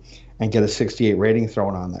 game, and get a 68 rating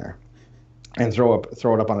thrown on there, and throw it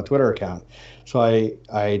up on a Twitter account. So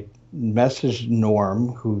I messaged Norm,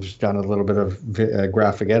 who's done a little bit of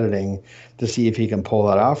graphic editing, to see if he can pull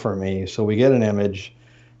that off for me. So we get an image.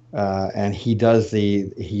 And I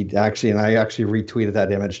actually retweeted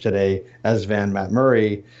that image today as Matt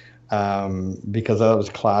Murray, because that was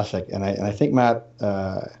classic. And I think Matt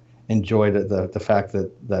enjoyed it, the fact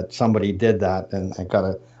that somebody did that, and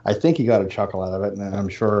I think he got a chuckle out of it, and I'm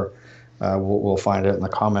sure we'll find it in the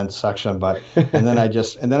comments section. But and then I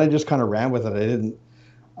just kind of ran with it.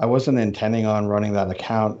 I wasn't intending on running that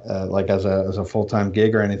account like as a full-time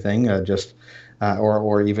gig or anything.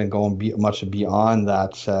 Or even going much beyond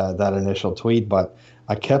that initial tweet, but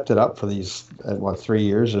I kept it up for these 3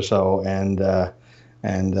 years or so, and I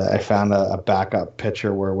found a backup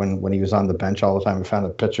picture where when he was on the bench all the time, I found a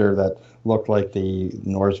picture that looked like the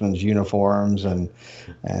Norsemen's uniforms, and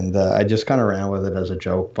I just kind of ran with it as a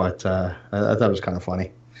joke, but I thought it was kind of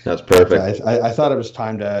funny. That's perfect. I thought it was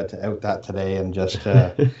time to out that today and just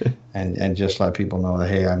and just let people know that,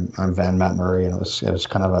 hey, I'm Matt Murray, and it was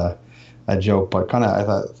kind of a joke, but I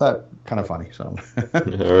thought kind of funny. So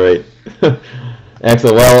all right.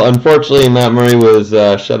 Excellent. Well, unfortunately, Matt Murray was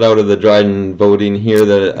shut out of the Dryden voting here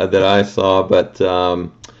that I saw, but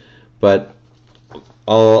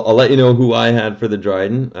I'll let you know who I had for the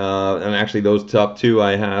Dryden. And actually, those top two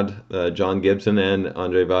I had John Gibson and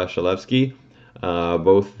Andrei Vasilevsky,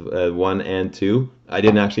 both 1 and 2. I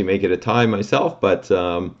didn't actually make it a tie myself, but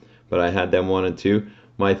I had them 1 and 2.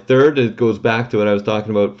 My third, it goes back to what I was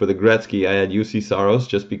talking about for the Gretzky. I had Juuse Saros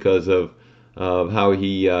just because of how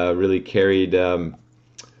he really carried Brno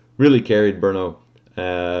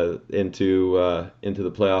into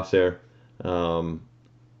the playoffs there.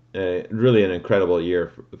 Really an incredible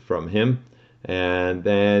year from him. And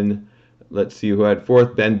then let's see who I had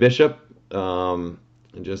fourth, Ben Bishop.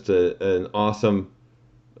 Just an awesome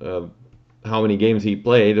how many games he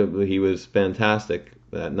played. He was fantastic.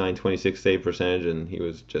 That 926 save percentage, and he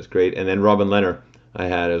was just great. And then Robin Lehner I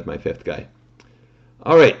had as my fifth guy.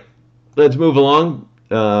 All right, let's move along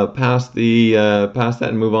past that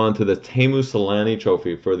and move on to the Teemu Selanne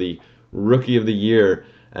Trophy for the Rookie of the Year,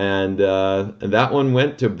 and that one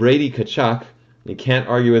went to Brady Tkachuk. You can't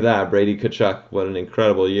argue with that. Brady Tkachuk, what an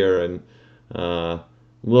incredible year, and a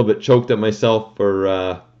little bit choked at myself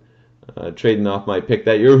for trading off my pick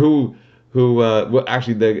that year.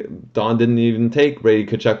 Actually, Don didn't even take Brady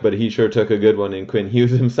Tkachuk, but he sure took a good one in Quinn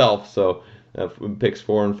Hughes himself. So picks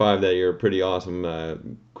 4 and 5 that year, pretty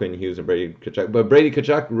awesome. Quinn Hughes and Brady Tkachuk. But Brady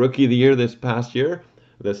Tkachuk, Rookie of the Year this past year,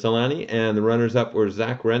 the Selanne, and the runners-up were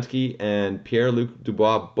Zach Werenski and Pierre-Luc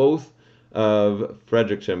Dubois, both of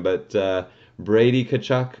Fredericton. But Brady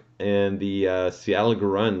Tkachuk and the Seattle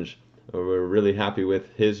Grunge were really happy with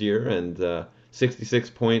his year, and 66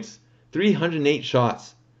 points, 308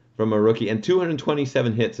 shots from a rookie, and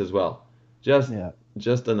 227 hits as well. Just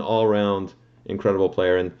an all-round incredible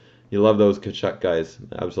player, and you love those Tkachuk guys,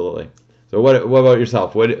 absolutely. So what about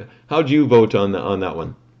yourself? How'd you vote on that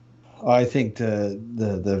one? I think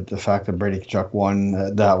the fact that Brady Tkachuk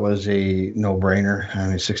won, that was a no-brainer. I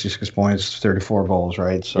mean, 66 points, 34 goals,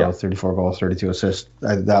 right? So Yeah. 34 goals, 32 assists.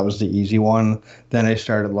 That was the easy one. Then I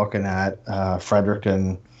started looking at Frederick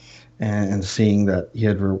and seeing that he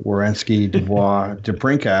had Werenski, Dubois,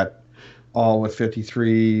 DeBrincat, all with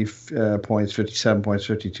 53 points, 57 points,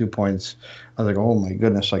 52 points. I was like, oh my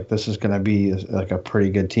goodness, like this is going to be like a pretty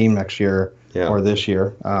good team next year or this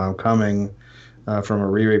year coming. From a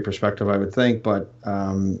re-rate perspective, I would think, but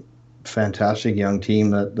fantastic young team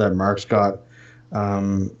that Mark's got.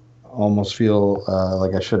 Almost feel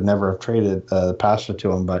like I should never have traded passed it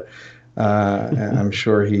to him, but I'm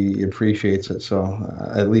sure he appreciates it.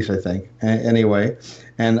 So at least I think. Anyway,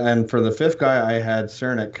 and for the fifth guy, I had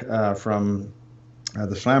Cernak from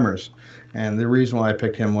the Slammers, and the reason why I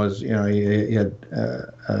picked him was he had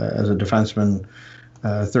as a defenseman.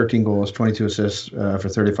 13 goals, 22 assists for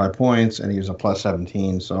 35 points, and he was a plus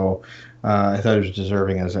 17. So I thought he was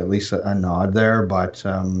deserving as at least a nod there. But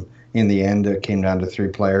in the end, it came down to three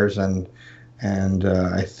players, and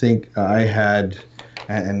I think I had,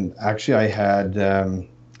 and actually I had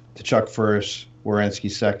Tkachuk first, Werenski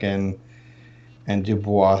second, and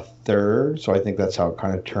Dubois third. So I think that's how it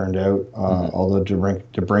kind of turned out. Although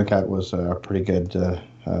DeBrincat was a pretty good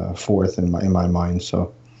fourth in my mind.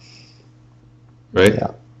 So. Right.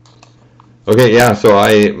 Yeah. Okay. Yeah. So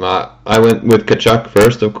I went with Tkachuk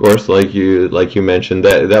first, of course, like you mentioned.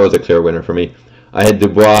 That was a clear winner for me. I had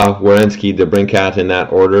Dubois, Werenski, DeBrincat in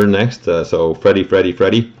that order next. So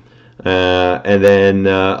Freddie, and then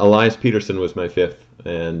Elias Peterson was my fifth.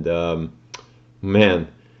 And man,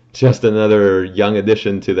 just another young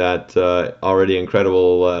addition to that already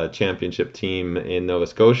incredible championship team in Nova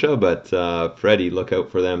Scotia. But Freddie, look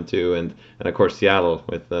out for them too, and of course Seattle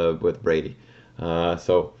with Brady.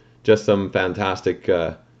 So just some fantastic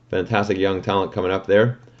young talent coming up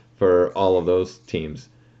there for all of those teams.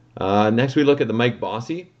 Next, we look at the Mike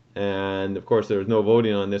Bossy, and of course there was no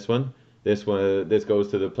voting on this one. This goes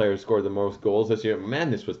to the player who scored the most goals this year. Man,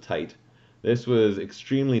 this was tight. This was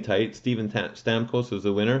extremely tight. Steven Stamkos was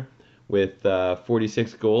the winner with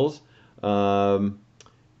 46 goals, and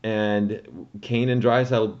Kane and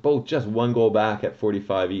Draisaitl both just one goal back at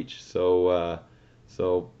 45 each. So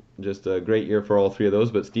just a great year for all three of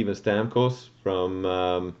those. But Steven Stamkos from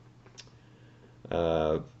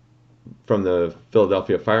the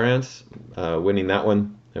Philadelphia Fire Ants winning that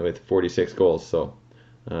one with 46 goals. So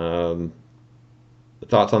thoughts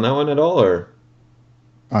on that one at all, or?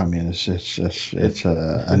 I mean, it's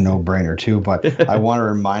a no-brainer too. But I want to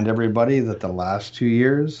remind everybody that the last 2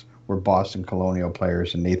 years were Boston Colonial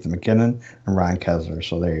players and Nathan McKinnon and Ryan Kesler.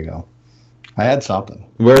 So there you go. I had something.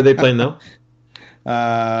 Where are they playing now?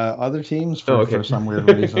 Other teams for some weird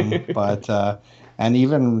reason, but and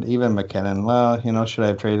even McKinnon. Well, should I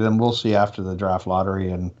have traded him? We'll see after the draft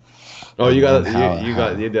lottery. And you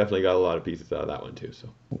definitely got a lot of pieces out of that one too. So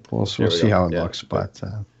we'll see how it looks. But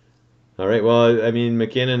all right. Well, I mean,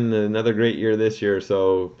 McKinnon, another great year this year,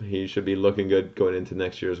 so he should be looking good going into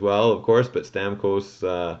next year as well, of course. But Stamkos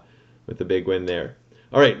with the big win there.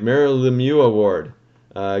 All right, Mario Lemieux Award,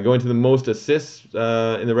 going to the most assists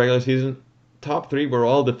in the regular season. Top three were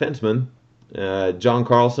all defensemen. John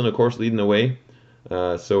Carlson, of course, leading the way.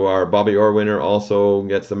 So our Bobby Orr winner also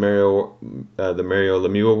gets the Mario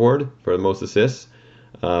Lemieux Award for the most assists,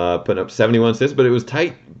 putting up 71 assists. But it was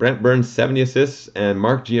tight. Brent Burns 70 assists and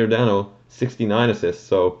Mark Giordano 69 assists.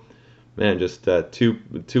 So, man, just two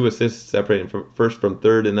assists separating from first from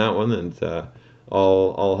third in that one, and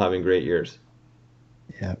all having great years.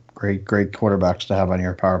 Yeah, great quarterbacks to have on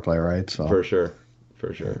your power play, right? So for sure.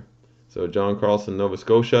 So John Carlson, Nova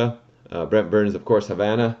Scotia, Brent Burns, of course,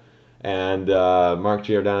 Havana, and Mark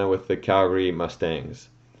Giordano with the Calgary Mustangs.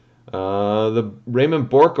 The Raymond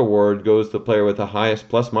Bourque Award goes to the player with the highest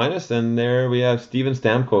plus-minus, and there we have Steven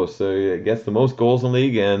Stamkos. So he gets the most goals in the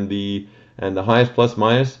league and the highest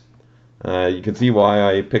plus-minus. You can see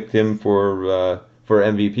why I picked him for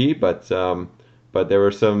MVP, but there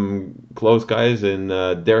were some close guys in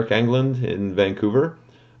Derek Englund in Vancouver,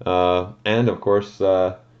 and of course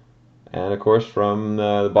from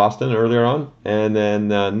Boston earlier on, and then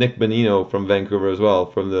Nick Bonino from Vancouver as well,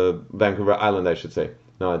 from the Vancouver Island, I should say,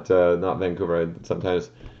 not Vancouver. I sometimes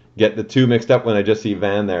get the two mixed up when I just see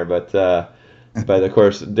Van there, but of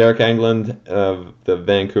course Derek Englund of the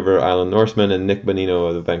Vancouver Island Norsemen and Nick Bonino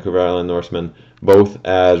of the Vancouver Island Norsemen, both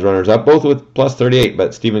as runners-up, both with plus 38,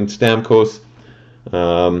 but Steven Stamkos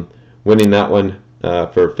winning that one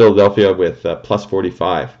for Philadelphia with plus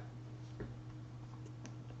 45.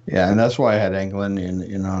 Yeah, and that's why I had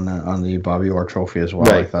Englund on the Bobby Orr Trophy as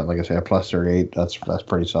well. Right. I thought, like I say, a plus 38. That's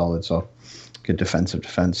pretty solid. So good defense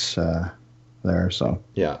there. So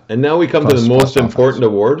yeah, and now we come to the most important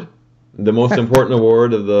award, the most important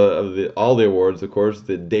award of the all the awards, of course,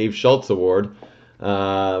 the Dave Schultz Award.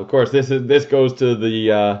 Of course, this goes to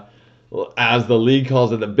the as the league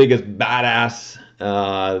calls it, the biggest badass,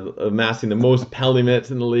 amassing the most penalty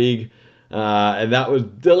minutes in the league, and that was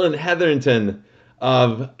Dylan Hetherington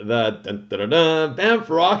of the Banff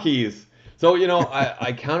Rockies. So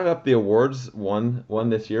I counted up the awards won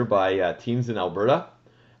this year by teams in Alberta,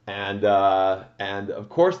 and of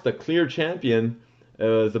course the clear champion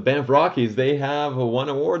is the Banff Rockies. They have one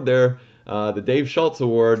award there, the Dave Schultz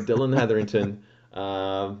Award, Dylan Hetherington.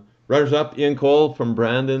 Runners up, Ian Cole from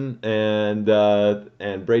Brandon and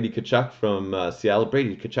Brady Tkachuk from Seattle.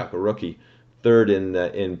 Brady Tkachuk, a rookie, third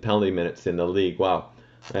in penalty minutes in the league. Wow,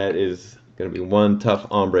 that is going to be one tough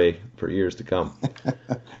hombre for years to come.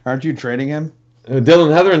 Aren't you trading him?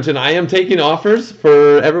 Dylan Hetherington, I am taking offers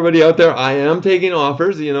for everybody out there. I am taking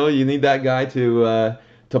offers. You need that guy to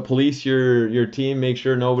police your team, make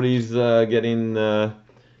sure nobody's getting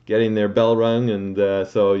their bell rung, and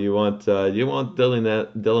so you want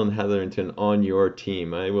Dylan Hetherington on your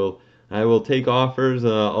team. I will take offers.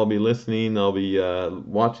 I'll be listening. I'll be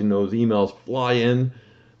watching those emails fly in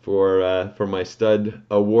for my stud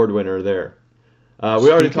award winner there.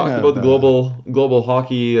 We already talked about the Global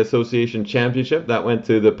Hockey Association Championship that went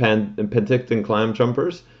to the Penticton Clam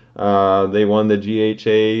Trumpers. They won the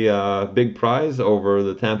GHA big prize over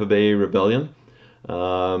the Tampa Bay Rebellion.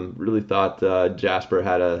 Really thought Jasper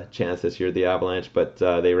had a chance this year at the Avalanche, but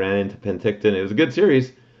they ran into Penticton. It was a good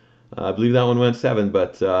series. I believe that one went 7,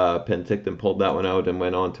 but Penticton pulled that one out and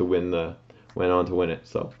went on to win it.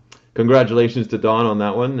 So, congratulations to Don on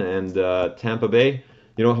that one, and Tampa Bay.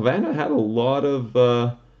 Havana had a lot of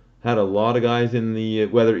guys in the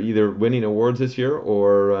whether either winning awards this year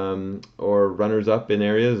or runners up in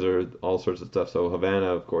areas or all sorts of stuff. So Havana,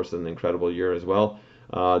 of course, an incredible year as well.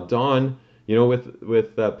 Don.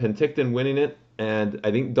 With Penticton winning it, and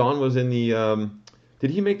I think Don was in the.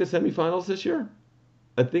 Did he make the semifinals this year?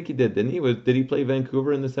 I think he did, didn't he? Did he play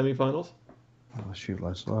Vancouver in the semifinals? Oh shoot,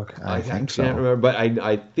 let's look. I think so. I can't remember, but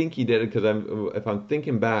I think he did it because if I'm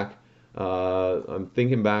thinking back,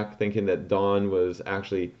 thinking that Don was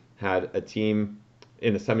actually had a team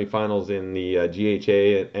in the semifinals in the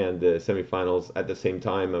GHA and the semifinals at the same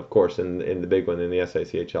time, of course, in the big one in the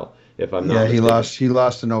SICHL. If I'm not mistaken. he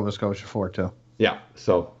lost to Nova Scotia 4-2. Yeah,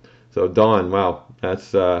 so Don, wow,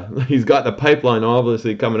 that's he's got the pipeline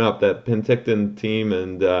obviously coming up, that Penticton team,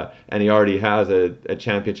 and he already has a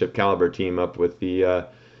championship caliber team up with the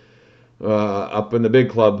up in the big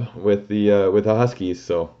club with the Huskies.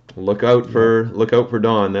 So look out for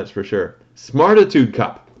Don, that's for sure. Smartitude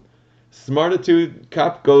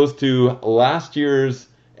Cup goes to last year's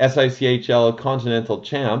SICHL Continental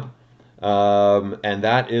Champ, and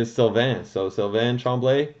that is Sylvain. So Sylvain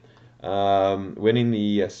Tremblay winning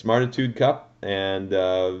the Smartitude Cup, and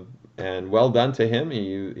well done to him.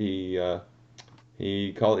 He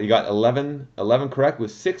got 11 correct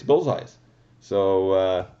with 6 bullseyes.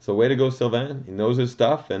 So way to go, Sylvain. He knows his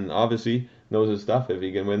stuff, and obviously knows his stuff if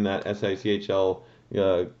he can win that SICHL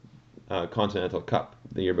Continental Cup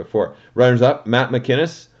the year before. Runners up, Matt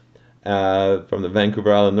McInnes from the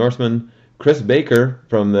Vancouver Island Norsemen, Chris Baker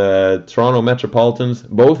from the Toronto Metropolitans.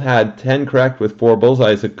 Both had 10 correct with 4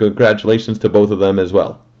 bullseyes. So congratulations to both of them as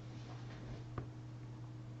well.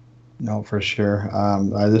 No, for sure.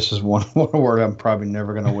 This is one award I'm probably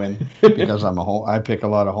never going to win because I pick a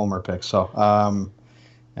lot of homer picks. So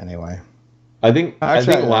anyway, I think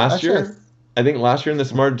last year in the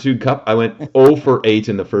Smartitude Cup I went 0 for 8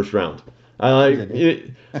 in the first round. That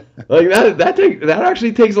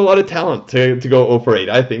actually takes a lot of talent to go 0 for 8.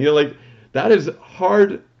 I think that is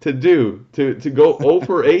hard to do. To go 0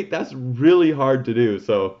 for 8, that's really hard to do.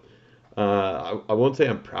 So I won't say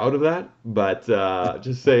I'm proud of that, but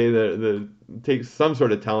just say that it takes some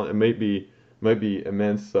sort of talent. It might be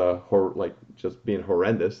immense, just being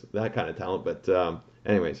horrendous, that kind of talent. But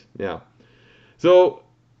anyways, yeah. So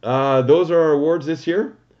those are our awards this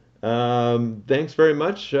year. Thanks very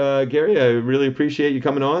much, Gary. I really appreciate you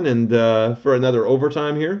coming on and for another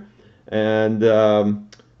overtime here. And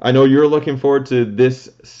I know you're looking forward to this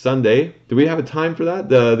Sunday. Do we have a time for that?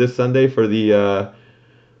 This Sunday for the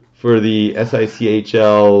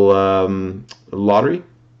SICHL lottery,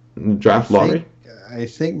 draft lottery? I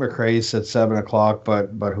think McRae's at 7:00,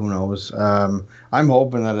 but who knows? I'm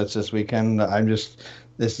hoping that it's this weekend.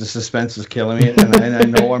 The suspense is killing me, and I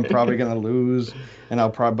know I'm probably going to lose,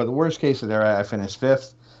 but the worst case scenario, I finish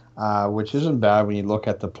 5th, which isn't bad when you look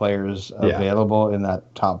at the players available in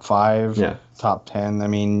that top 5, top 10. I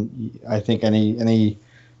mean, I think any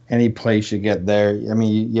any place you get there. I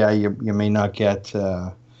mean, yeah, you may not get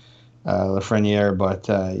Lafreniere, but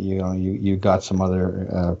you got some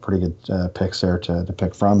other pretty good picks there to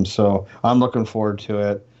pick from. So I'm looking forward to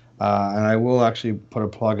it, and I will actually put a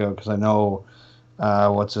plug out because I know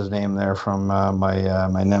what's his name there from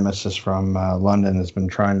my nemesis from London has been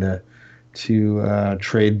trying to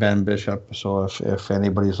trade Ben Bishop. So if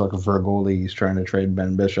anybody's looking for a goalie, he's trying to trade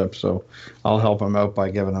Ben Bishop. So I'll help him out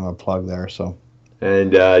by giving him a plug there. So.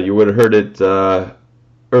 And you would have heard it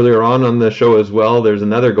earlier on the show as well. There's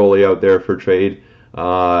another goalie out there for trade,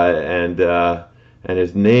 and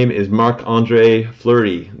his name is Marc-Andre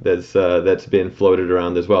Fleury. That's been floated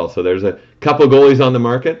around as well. So there's a couple goalies on the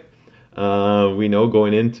market. We know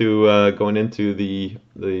going into the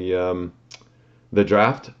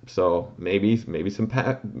draft. So maybe some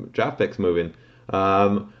draft picks moving.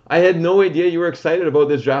 I had no idea you were excited about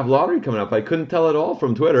this draft lottery coming up. I couldn't tell at all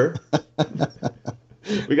from Twitter.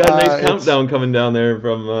 We got a nice countdown coming down there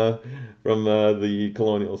from the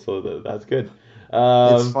Colonials, so that's good.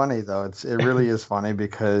 It's funny though. It really is funny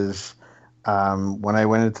because when I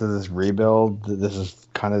went into this rebuild, this is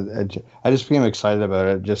kind of I just became excited about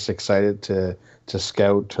it. Just excited to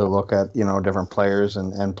scout, to look at different players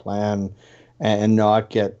and plan, and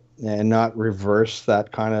not reverse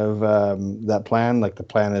that kind of that plan. Like the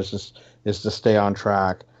plan is to stay on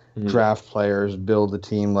track. Mm-hmm. Draft players, build a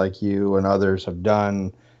team like you and others have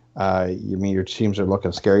done. Your teams are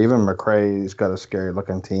looking scary. Even McRae's got a scary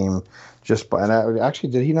looking team. Actually,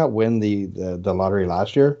 did he not win the lottery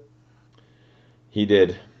last year? He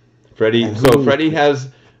did. Freddie has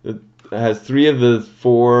 3 of the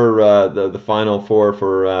 4 the final 4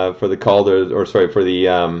 for the Calder, or sorry, for the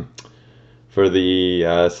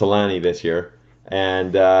Solani this year.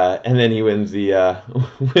 And then he wins the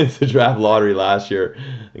draft lottery last year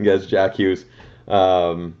against Jack Hughes.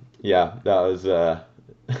 Yeah, that was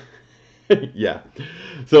yeah.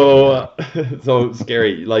 So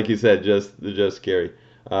scary, like you said, just scary.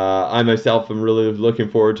 I myself am really looking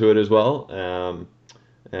forward to it as well.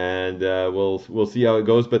 And we'll see how it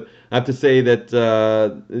goes. But I have to say that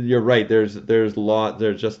you're right. There's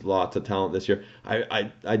just lots of talent this year.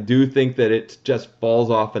 I do think that it just falls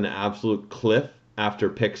off an absolute cliff after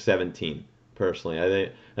pick 17. Personally,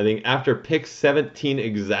 I think after pick 17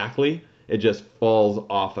 exactly, it just falls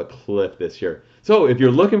off a cliff this year. So if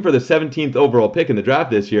you're looking for the 17th overall pick in the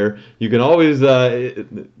draft this year, you can always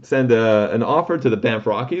send an offer to the Banff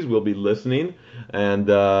Rockies. We'll be listening, and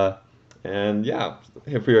yeah,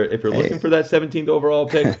 if you're looking for that 17th overall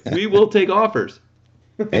pick, we will take offers.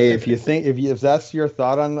 Hey, if that's your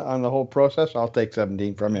thought on the whole process, I'll take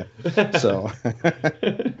 17 from you. So,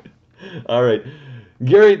 all right,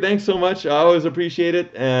 Gary, thanks so much. I always appreciate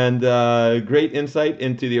it, and great insight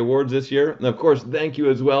into the awards this year. And of course, thank you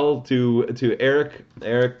as well to Eric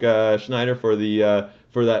Schneider for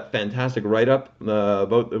that fantastic write-up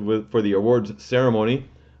for the awards ceremony.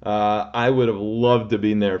 I would have loved to have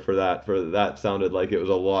been there for that. That sounded like it was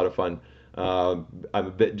a lot of fun. I'm a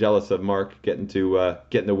bit jealous of Mark getting to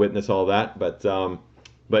witness all that, but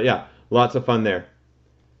yeah, lots of fun there.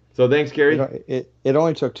 So thanks, Gary. It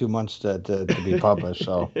only took 2 months to be published,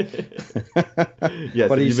 so. Yes,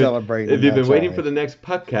 but he's celebrating. If you've been waiting for the next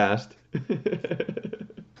podcast.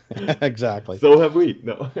 Exactly. So have we.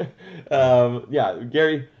 No. Yeah,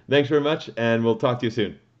 Gary, thanks very much, and we'll talk to you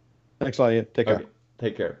soon. Thanks a lot, Ian. Take care. Okay.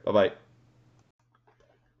 Take care. Bye-bye.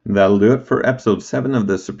 That'll do it for episode 7 of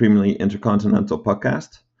the Supremely Intercontinental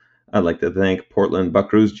podcast. I'd like to thank Portland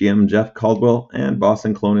Buckaroos GM Jeff Caldwell and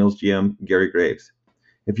Boston Colonials GM Gary Graves.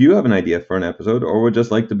 If you have an idea for an episode or would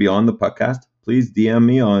just like to be on the podcast, please DM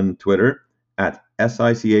me on Twitter at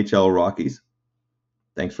SICHL Rockies.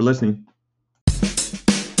 Thanks for listening.